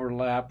that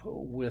overlap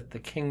with the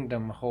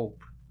kingdom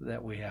hope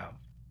that we have?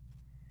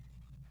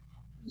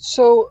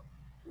 So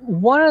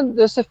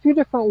there's a few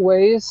different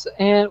ways,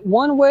 and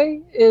one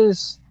way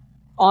is,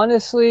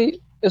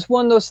 honestly, it's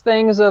one of those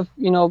things of,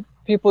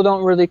 people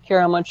don't really care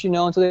how much you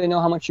know until they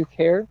know how much you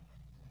care.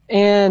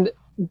 And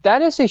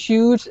that is a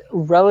huge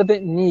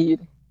relevant need.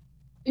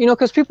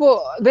 Because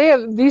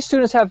these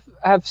students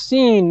have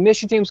seen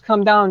mission teams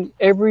come down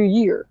every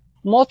year,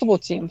 multiple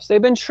teams.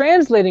 They've been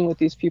translating with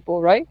these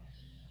people, right?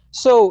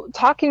 So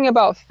talking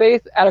about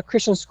faith at a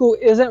Christian school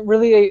isn't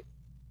really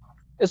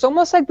it's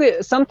almost like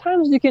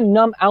sometimes you can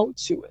numb out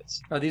to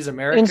it. Are these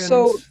Americans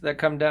that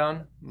come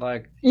down?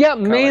 Yeah,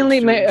 mainly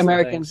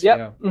Americans. Yep.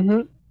 Yeah.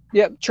 Mm-hmm.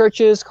 Yep.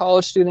 Churches,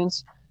 college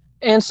students.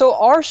 And so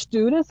our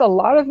students, a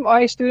lot of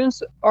my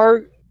students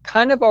are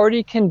kind of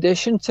already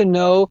conditioned to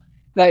know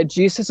that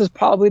Jesus is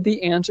probably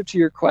the answer to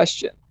your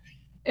question.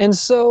 And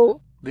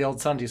so the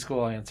old Sunday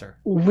school answer.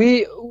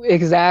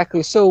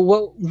 Exactly. So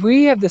what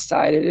we have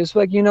decided is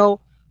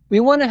we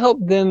want to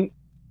help them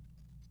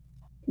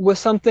with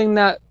something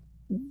that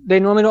they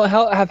normally don't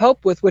have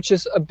help with, which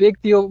is a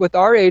big deal with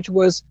our age,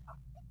 was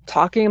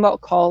talking about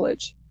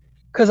college.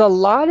 Because a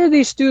lot of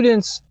these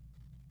students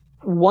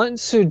want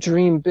to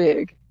dream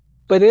big,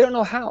 but they don't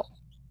know how.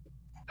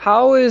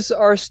 How is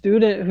our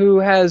student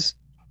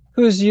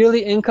whose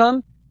yearly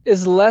income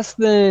is less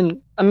than,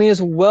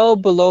 is well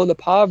below the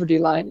poverty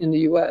line in the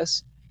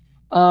US?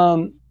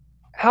 How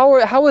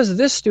is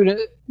this student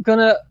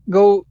gonna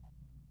go?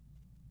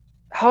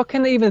 How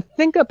can they even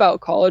think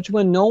about college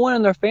when no one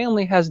in their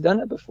family has done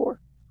it before?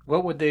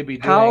 What would they be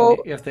doing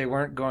if they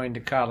weren't going to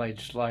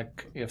college?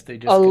 Like if they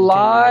just continue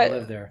to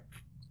live there?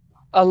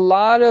 A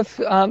lot of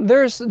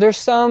there's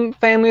some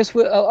families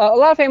with a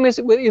lot of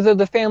families with either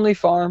the family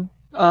farm.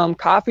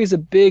 Coffee is a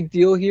big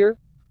deal here.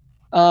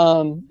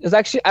 It's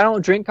actually, I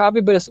don't drink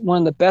coffee, but it's one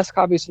of the best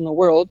coffees in the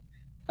world,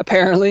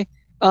 apparently.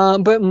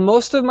 But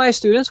most of my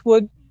students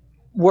would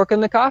work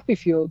in the coffee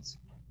fields.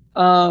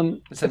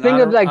 It's an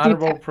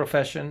honorable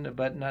profession,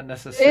 but not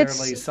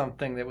necessarily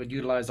something that would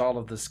utilize all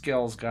of the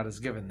skills God has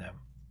given them.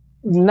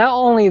 Not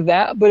only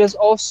that, but it's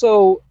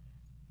also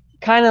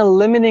kind of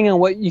limiting on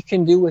what you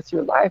can do with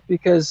your life,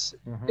 because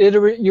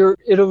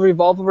it'll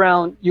revolve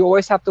around, you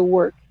always have to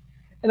work.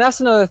 And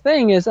that's another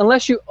thing, is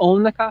unless you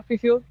own the coffee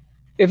field,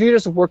 if you're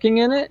just working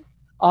in it,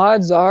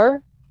 odds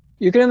are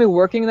you're going to be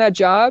working that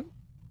job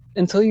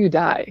until you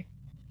die.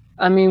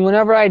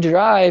 Whenever I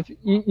drive,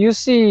 we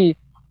see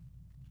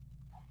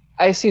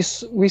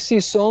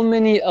so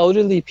many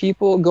elderly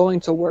people going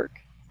to work,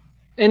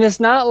 and it's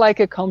not like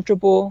a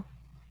comfortable,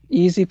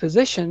 easy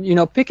position.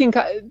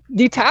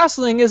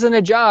 Detasseling isn't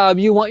a job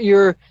you want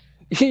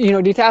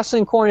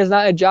detasseling corn is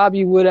not a job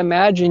you would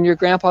imagine your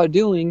grandpa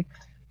doing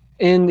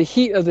in the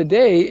heat of the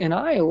day in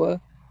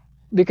Iowa,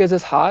 because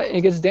it's hot and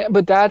it gets damp.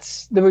 But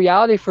that's the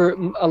reality for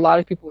a lot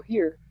of people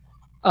here.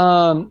 I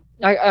don't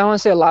want to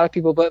say a lot of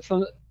people, but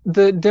from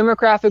the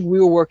demographic we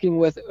were working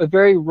with, a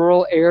very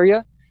rural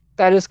area,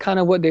 that is kind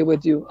of what they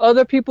would do.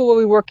 Other people will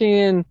be working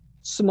in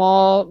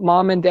small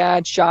mom and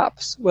dad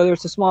shops, whether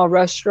it's a small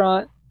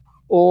restaurant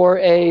or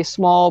a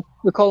small,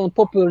 we call them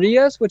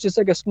pulperias, which is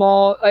like a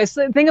small,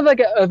 think of like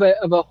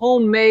a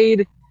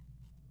homemade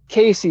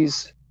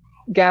Casey's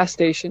gas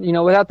station,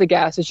 without the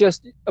gas. It's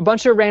just a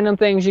bunch of random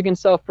things you can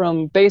sell,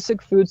 from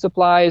basic food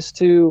supplies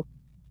to,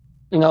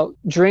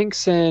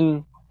 drinks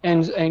and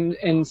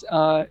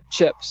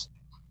chips.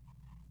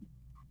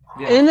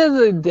 Yeah. End of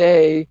the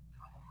day,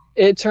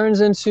 it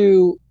turns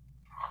into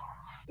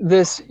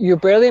this: you're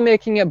barely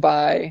making it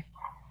by,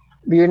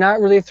 but you're not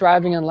really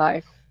thriving in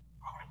life.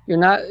 You're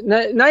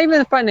not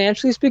even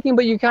financially speaking,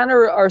 but you kind of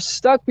are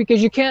stuck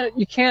because you can't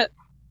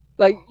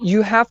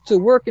you have to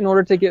work in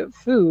order to get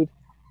food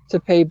to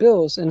pay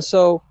bills. And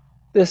so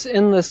this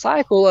endless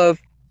cycle of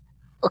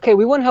okay,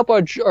 we want to help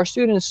our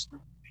students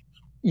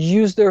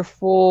use their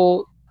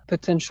full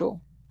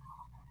potential.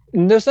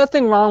 And there's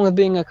nothing wrong with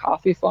being a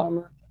coffee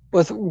farmer,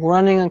 with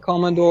running a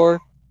Commodore,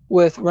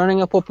 with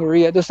running a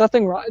pulperia. There's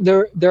nothing wrong.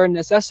 They're a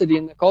necessity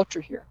in the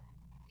culture here.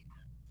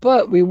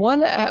 But we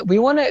want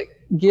to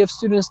give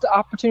students the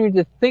opportunity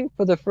to think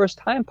for the first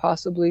time,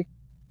 possibly.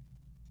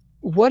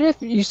 What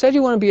if you said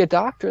you want to be a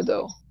doctor,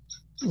 though?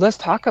 Let's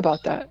talk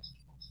about that.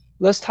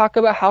 Let's talk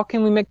about how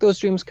can we make those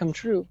dreams come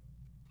true.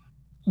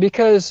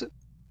 Because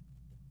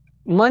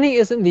money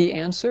isn't the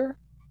answer,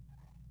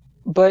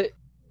 but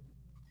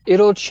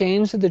it'll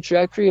change the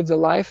trajectory of the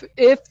life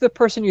if the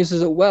person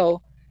uses it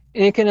well,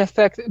 and it can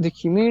affect the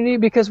community.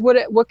 Because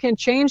what can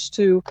change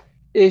to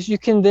is you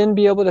can then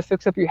be able to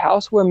fix up your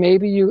house where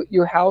maybe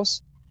your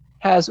house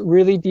has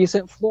really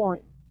decent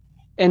flooring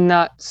and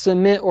not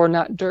cement or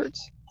not dirt.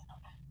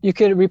 You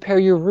can repair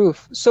your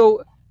roof.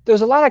 So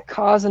there's a lot of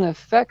cause and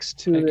effects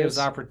to It gives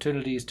this.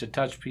 opportunities to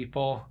touch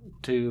people,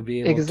 to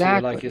be able to,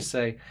 like you Exactly.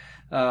 say,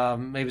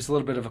 maybe it's a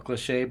little bit of a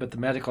cliche, but the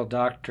medical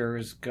doctor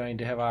is going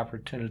to have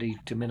opportunity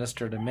to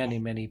minister to many,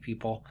 many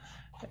people.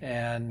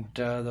 And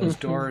those Hmm.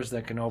 doors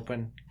that can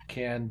open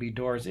can be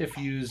doors, if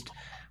used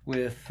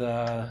with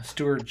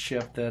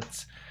stewardship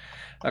that's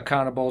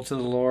accountable to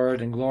the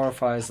Lord and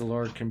glorifies the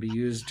Lord, can be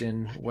used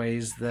in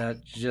ways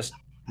that just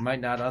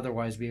might not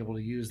otherwise be able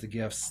to use the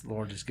gifts the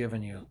Lord has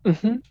given you.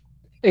 Hmm.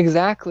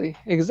 Exactly.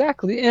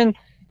 Exactly. And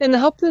to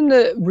help them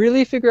to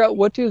really figure out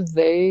what do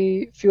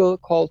they feel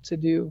called to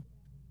do.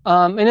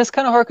 And it's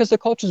kind of hard because the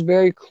culture is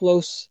very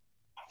close,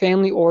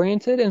 family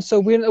oriented, and so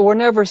we're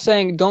never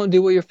saying don't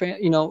do what your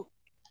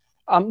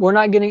we're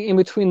not getting in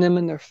between them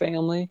and their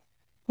family.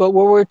 But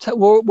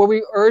what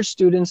we urge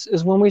students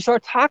is when we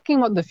start talking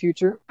about the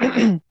future,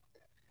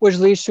 which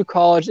leads to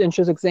college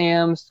entrance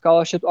exams,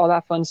 scholarships, all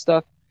that fun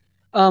stuff.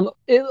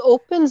 It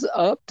opens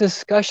up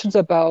discussions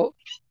about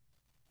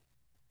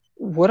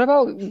what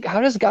about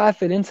how does God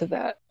fit into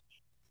that?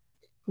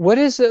 What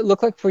does it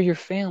look like for your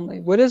family?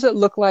 What does it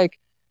look like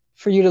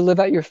for you to live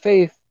out your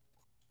faith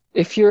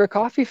if you're a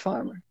coffee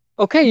farmer?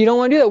 Okay, you don't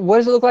want to do that. What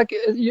does it look like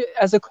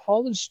as a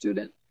college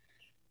student?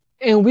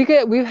 And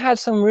we've had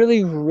some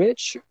really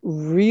rich,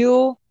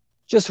 real,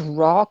 just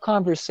raw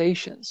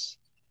conversations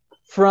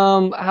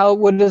from how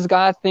what does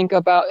God think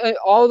about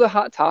all the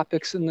hot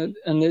topics in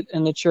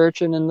the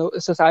church and in the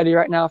society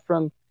right now,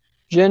 from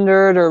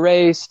gender to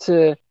race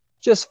to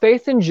just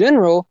faith in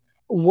general.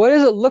 What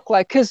does it look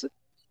like? Because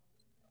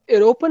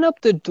it opened up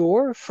the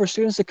door for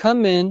students to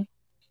come in,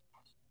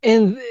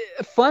 and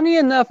funny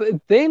enough,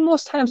 they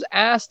most times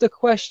ask the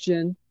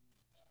question,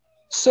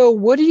 so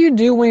what do you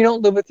do when you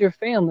don't live with your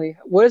family?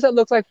 What does that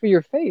look like for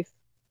your faith?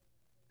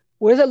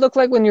 What does that look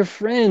like when your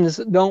friends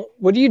don't?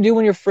 What do you do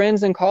when your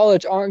friends in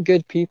college aren't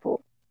good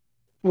people?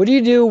 What do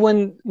you do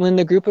when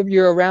the group of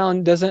you're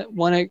around doesn't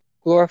want to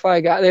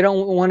glorify God? They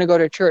don't want to go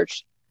to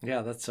church.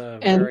 Yeah, that's a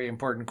And very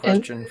important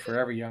and question for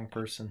every young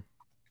person.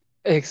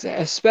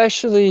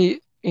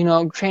 especially,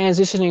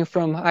 transitioning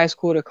from high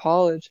school to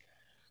college.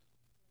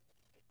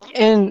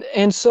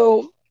 And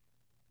so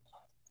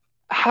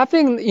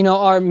having,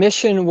 our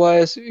mission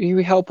was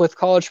we help with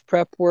college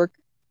prep work,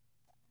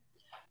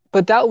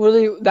 but that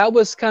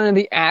was kind of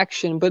the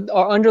action. But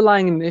our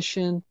underlying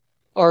mission,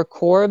 our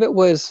core of it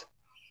was,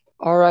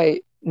 all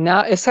right,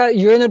 now it's how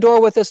you're in the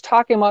door with us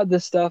talking about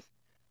this stuff,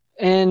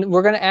 and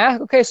we're gonna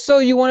ask, okay, so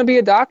you want to be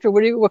a doctor?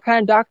 What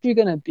kind of doctor are you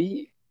gonna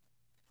be?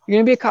 You're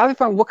gonna be a coffee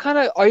farmer. What kind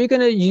of are you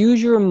gonna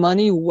use your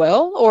money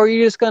well, or are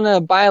you just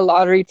gonna buy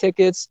lottery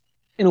tickets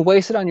and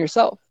waste it on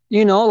yourself?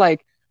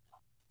 Like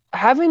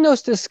having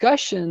those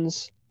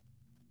discussions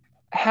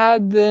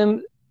had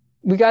them.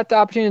 We got the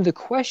opportunity to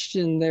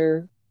question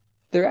their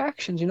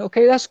actions.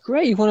 Okay, that's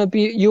great. You want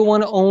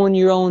to own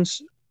your own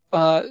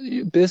uh,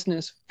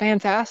 business.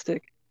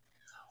 Fantastic.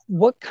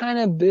 What kind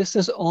of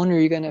business owner are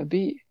you gonna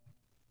be?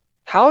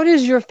 How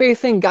does your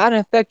faith in God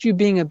affect you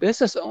being a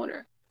business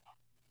owner?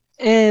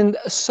 And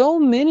so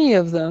many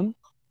of them,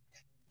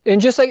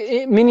 and just like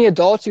many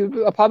adults, you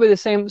probably the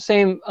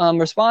same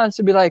response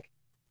to be like,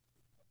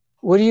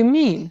 "What do you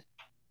mean?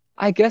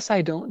 I guess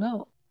I don't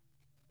know."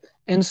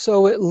 And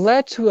so it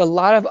led to a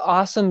lot of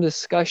awesome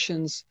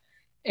discussions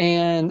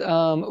and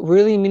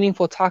really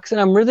meaningful talks.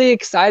 And I'm really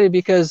excited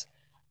because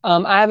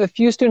I have a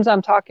few students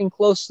I'm talking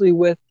closely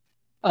with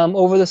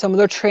over the summer.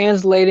 They're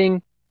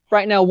translating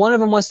right now. One of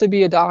them wants to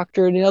be a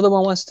doctor, and the other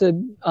one wants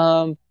to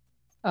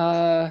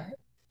uh,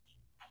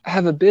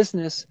 have a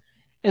business.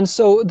 And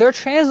so they're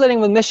translating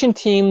with mission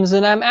teams,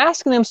 and I'm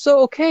asking them,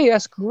 so, okay,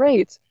 that's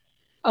great.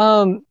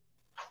 Um,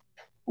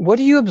 what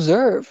do you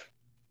observe?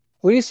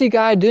 What do you see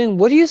God doing?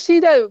 What do you see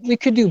that we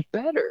could do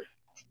better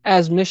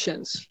as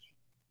missions?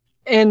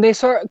 And they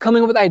start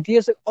coming up with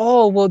ideas like,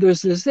 oh, well,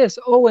 there's this,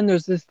 oh, and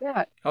there's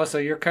that. Oh, so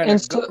you're kind And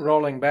of so,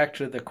 rolling back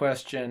to the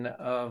question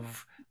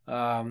of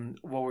what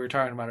we were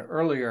talking about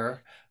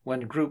earlier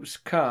when groups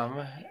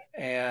come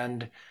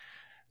and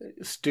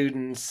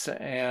students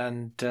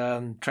and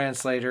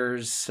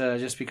translators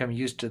just become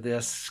used to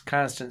this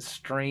constant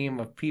stream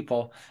of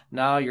people.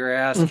 Now you're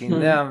asking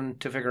mhm, them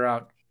to figure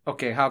out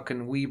okay, how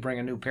can we bring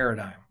a new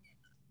paradigm?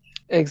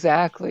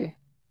 Exactly.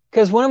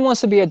 Because one of them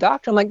wants to be a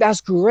doctor. I'm like,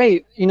 that's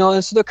great.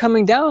 And so they're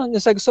coming down.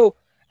 It's like, so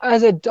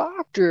as a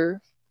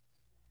doctor,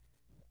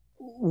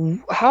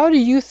 how do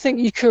you think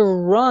you can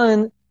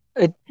run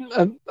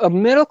a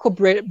medical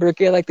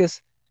brigade like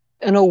this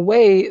in a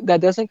way that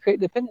doesn't create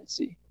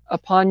dependency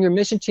upon your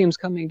mission teams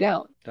coming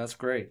down? That's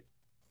great.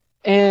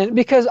 And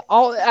because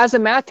as a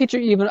math teacher,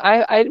 even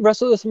I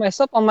wrestled with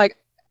myself. I'm like,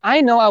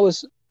 I know I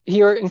was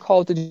here and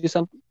called to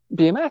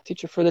be a math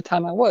teacher for the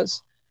time I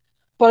was,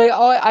 but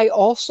I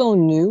also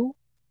knew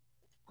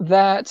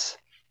that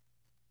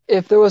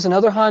if there was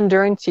another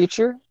Honduran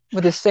teacher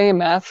with the same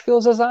math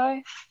skills as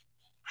and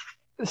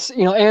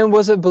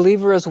was a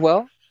believer as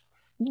well,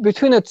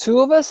 between the two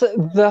of us,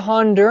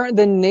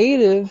 the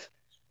native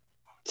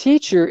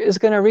teacher is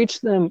going to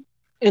reach them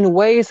in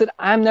ways that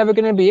I'm never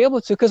going to be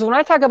able to. Because when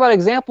I talk about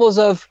examples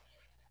of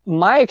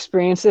my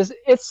experiences,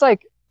 it's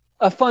like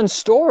a fun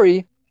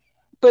story,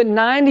 but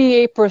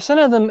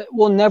 98% of them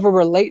will never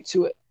relate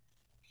to it.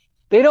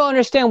 They don't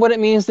understand what it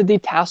means to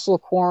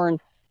detassel corn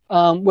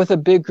with a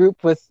big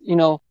group with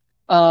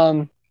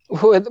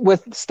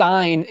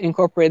Stein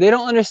Incorporated. They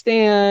don't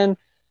understand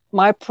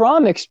my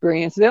prom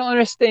experience. They don't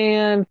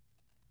understand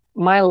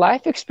my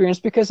life experience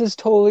because it's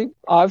totally,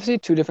 obviously,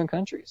 two different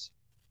countries.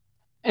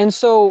 And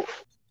so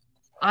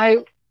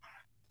I've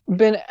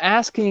been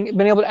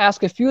able to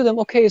ask a few of them,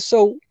 okay,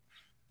 so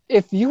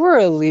if you were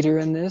a leader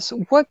in this,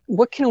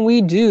 what can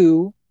we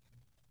do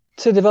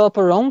to develop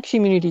our own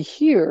community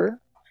here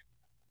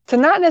to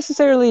not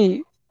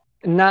necessarily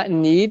not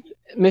need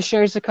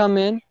missionaries to come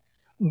in,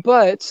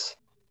 but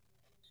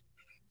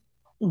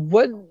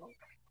what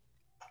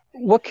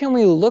can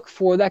we look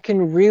for that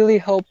can really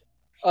help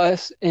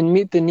us and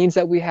meet the needs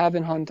that we have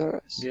in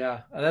Honduras?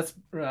 Yeah, that's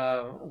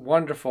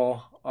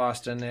wonderful,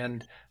 Austin.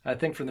 And I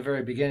think from the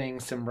very beginning,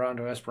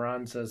 Sembrando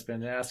Esperanza has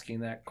been asking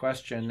that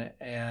question.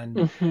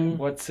 And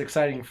what's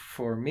exciting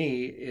for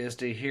me is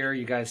to hear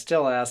you guys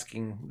still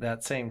asking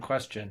that same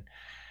question.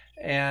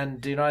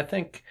 And, I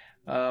think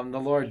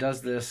the Lord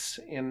does this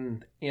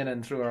in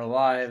and through our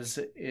lives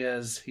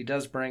is he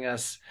does bring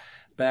us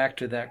back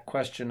to that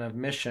question of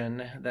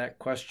mission, that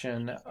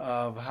question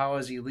of how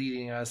is he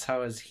leading us,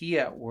 how is he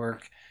at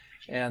work,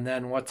 and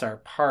then what's our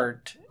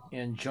part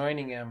in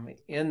joining him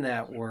in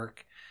that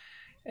work.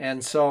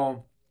 And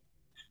so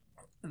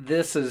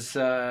this is,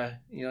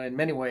 in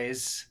many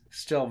ways,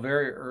 still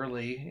very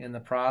early in the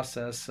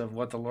process of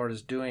what the Lord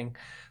is doing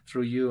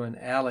through you and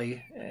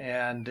Allie.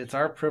 And it's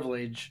our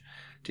privilege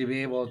to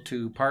be able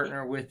to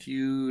partner with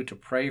you, to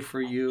pray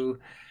for you,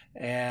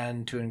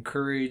 and to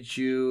encourage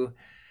you.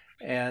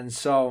 And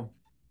so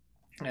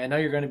I know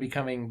you're going to be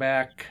coming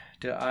back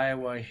to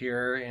Iowa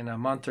here in a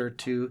month or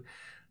two.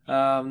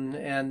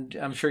 And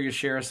I'm sure you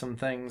share some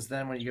things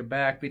then when you get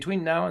back.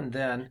 Between now and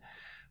then,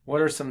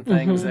 what are some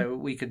things that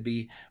we could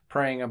be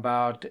praying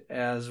about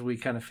as we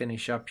kind of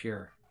finish up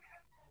here?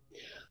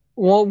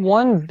 Well,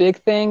 one big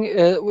thing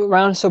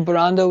around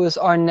Sobrando is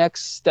our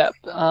next step.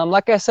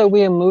 Like I said,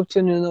 we have moved to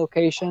a new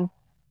location,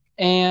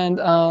 and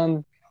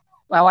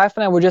my wife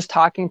and I were just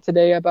talking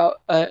today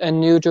about a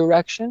new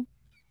direction.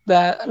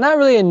 That not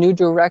really a new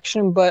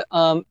direction, but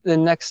the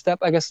next step,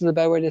 I guess, is a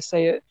better way to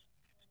say it.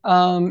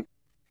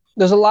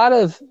 There's a lot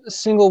of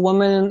single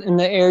women in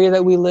the area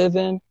that we live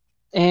in,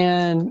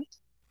 and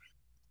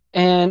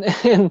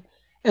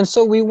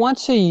so we want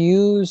to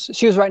use.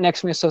 She was right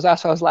next to me, so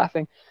that's why I was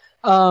laughing.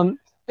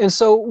 And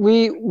so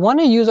we want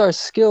to use our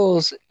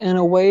skills in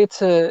a way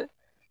to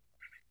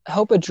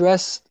help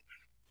address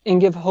and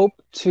give hope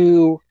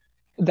to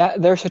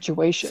their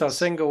situations. So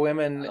single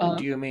women,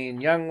 do you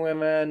mean young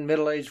women,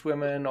 middle-aged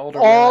women, older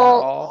women,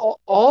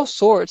 all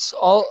sorts,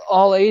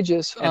 all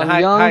ages, and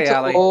young hi, to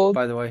Allie, old.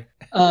 By the way,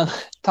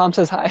 Tom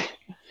says hi.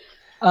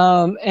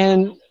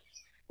 And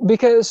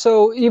because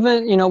so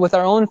even with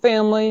our own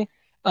family,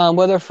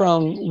 whether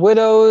from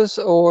widows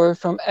or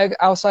from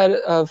outside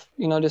of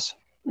just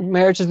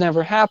marriage has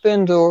never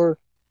happened, or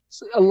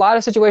a lot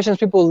of situations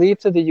people leave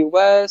to the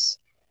U.S.,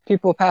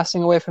 people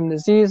passing away from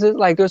diseases.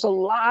 Like there's a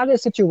lot of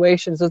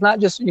situations. There's not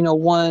just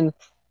one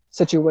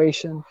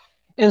situation.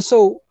 And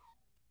so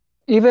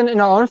even in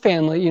our own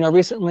family,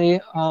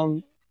 recently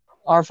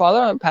our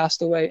father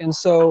passed away, and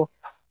so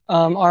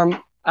our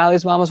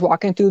Allie's mom was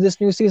walking through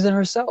this new season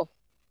herself,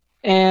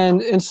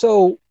 and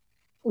so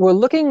we're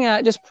looking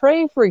at just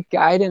praying for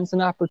guidance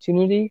and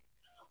opportunity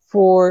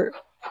for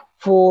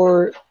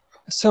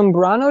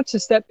Sembrano to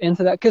step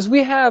into that, because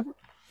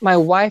my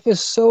wife is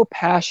so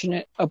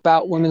passionate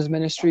about women's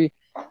ministry.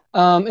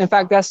 In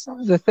fact, that's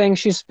the thing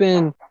she's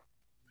been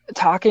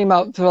talking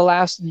about for the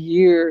last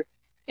year.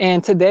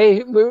 And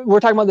today, we're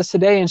talking about this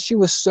today, and she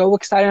was so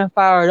excited and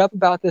fired up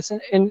about this.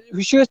 And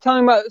she was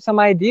telling me about some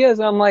ideas,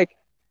 and I'm like,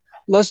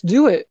 let's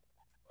do it.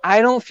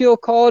 I don't feel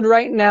called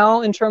right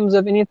now in terms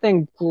of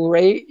anything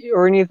great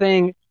or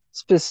anything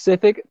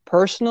specific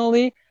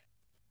personally,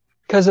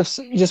 because of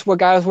just what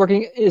God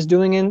is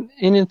doing in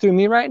and through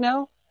me right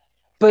now.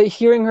 But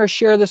hearing her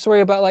share the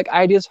story about like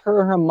ideas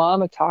her and her mom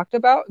had talked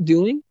about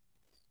doing,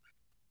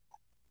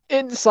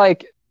 it's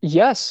like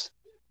yes,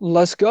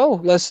 let's go.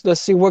 Let's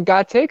see where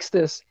God takes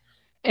this.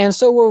 And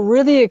so we're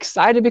really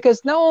excited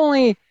because not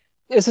only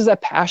this is a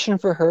passion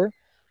for her,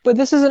 but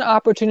this is an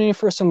opportunity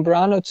for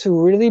Sembrano to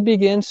really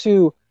begin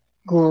to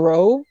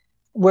grow,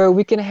 where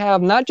we can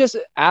have not just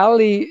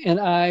Ali and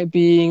I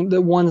being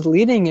the ones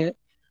leading it,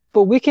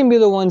 but we can be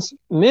the ones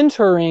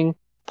mentoring,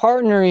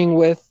 partnering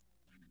with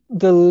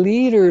the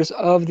leaders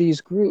of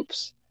these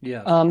groups.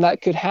 Yes.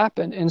 That could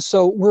happen. And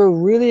so we're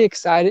really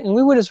excited, and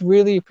we would just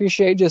really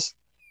appreciate just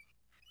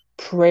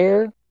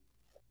prayer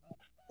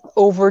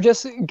over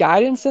just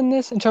guidance in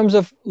this in terms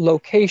of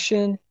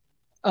location.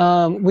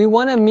 We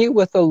want to meet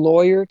with a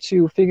lawyer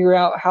to figure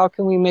out how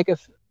can we make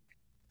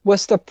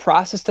what's the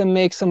process to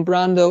make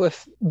Sembrando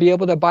be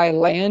able to buy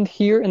land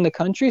here in the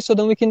country, so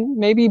then we can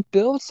maybe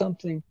build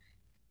something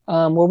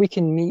where we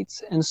can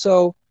meet. And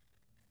so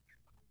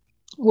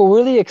we're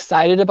really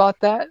excited about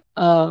that.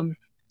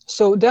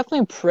 So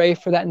definitely pray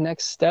for that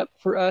next step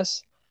for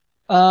us.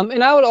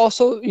 And I would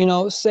also,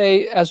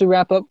 say as we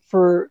wrap up,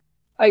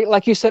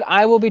 like you said,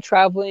 I will be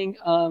traveling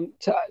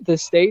to the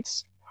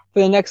States for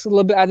the next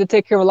little bit. I have to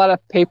take care of a lot of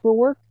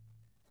paperwork,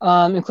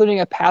 including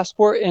a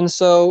passport. And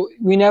so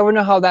we never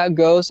know how that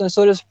goes. And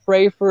so just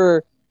pray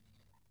for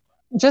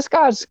just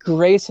God's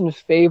grace and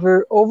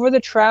favor over the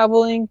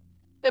traveling,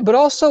 but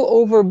also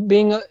over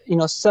being,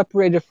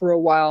 separated for a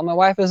while. My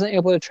wife isn't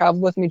able to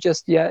travel with me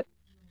just yet.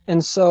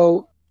 And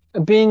so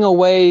being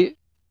away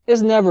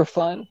is never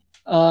fun.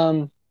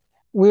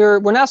 We're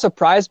not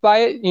surprised by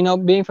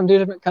it, being from two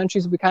different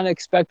countries. We kind of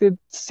expected a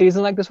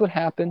season like this would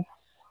happen,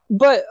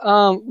 but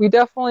we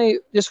definitely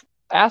just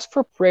ask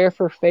for prayer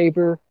for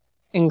favor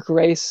and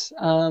grace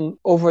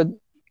over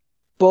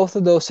both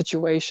of those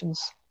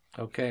situations.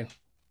 Okay,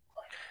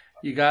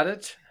 you got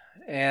it.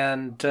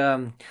 And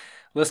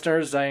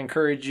listeners, I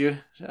encourage you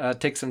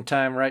take some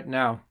time right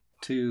now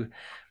to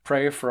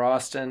pray for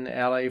Austin,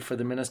 LA, for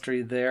the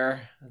ministry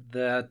there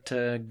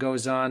that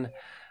goes on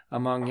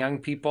among young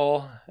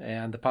people,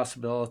 and the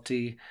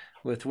possibility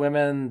with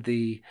women,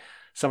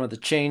 some of the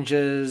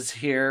changes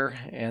here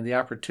and the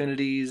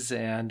opportunities.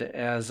 And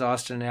as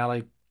Austin and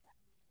Allie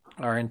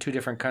are in two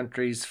different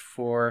countries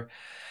for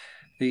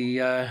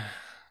the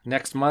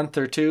next month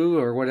or two,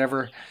 or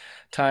whatever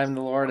time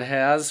the Lord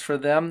has for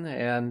them,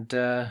 and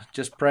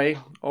just pray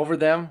over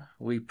them.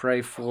 We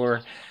pray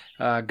for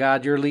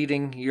God, your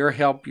leading, your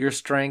help, your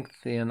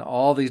strength in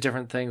all these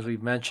different things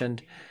we've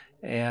mentioned,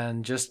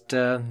 and just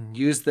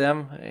use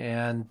them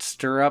and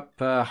stir up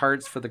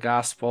hearts for the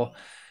gospel,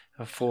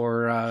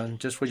 for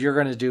just what you're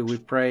going to do. We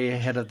pray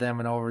ahead of them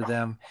and over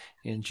them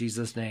in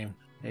Jesus' name.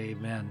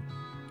 Amen.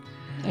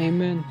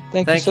 Amen.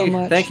 Thank you so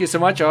much. Thank you so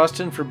much,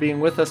 Austin, for being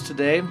with us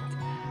today.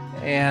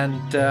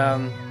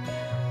 And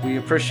we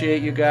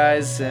appreciate you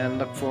guys and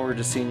look forward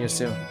to seeing you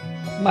soon.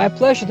 My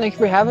pleasure. Thank you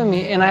for having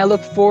me. And I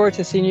look forward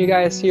to seeing you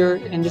guys here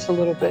in just a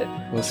little bit.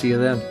 We'll see you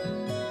then.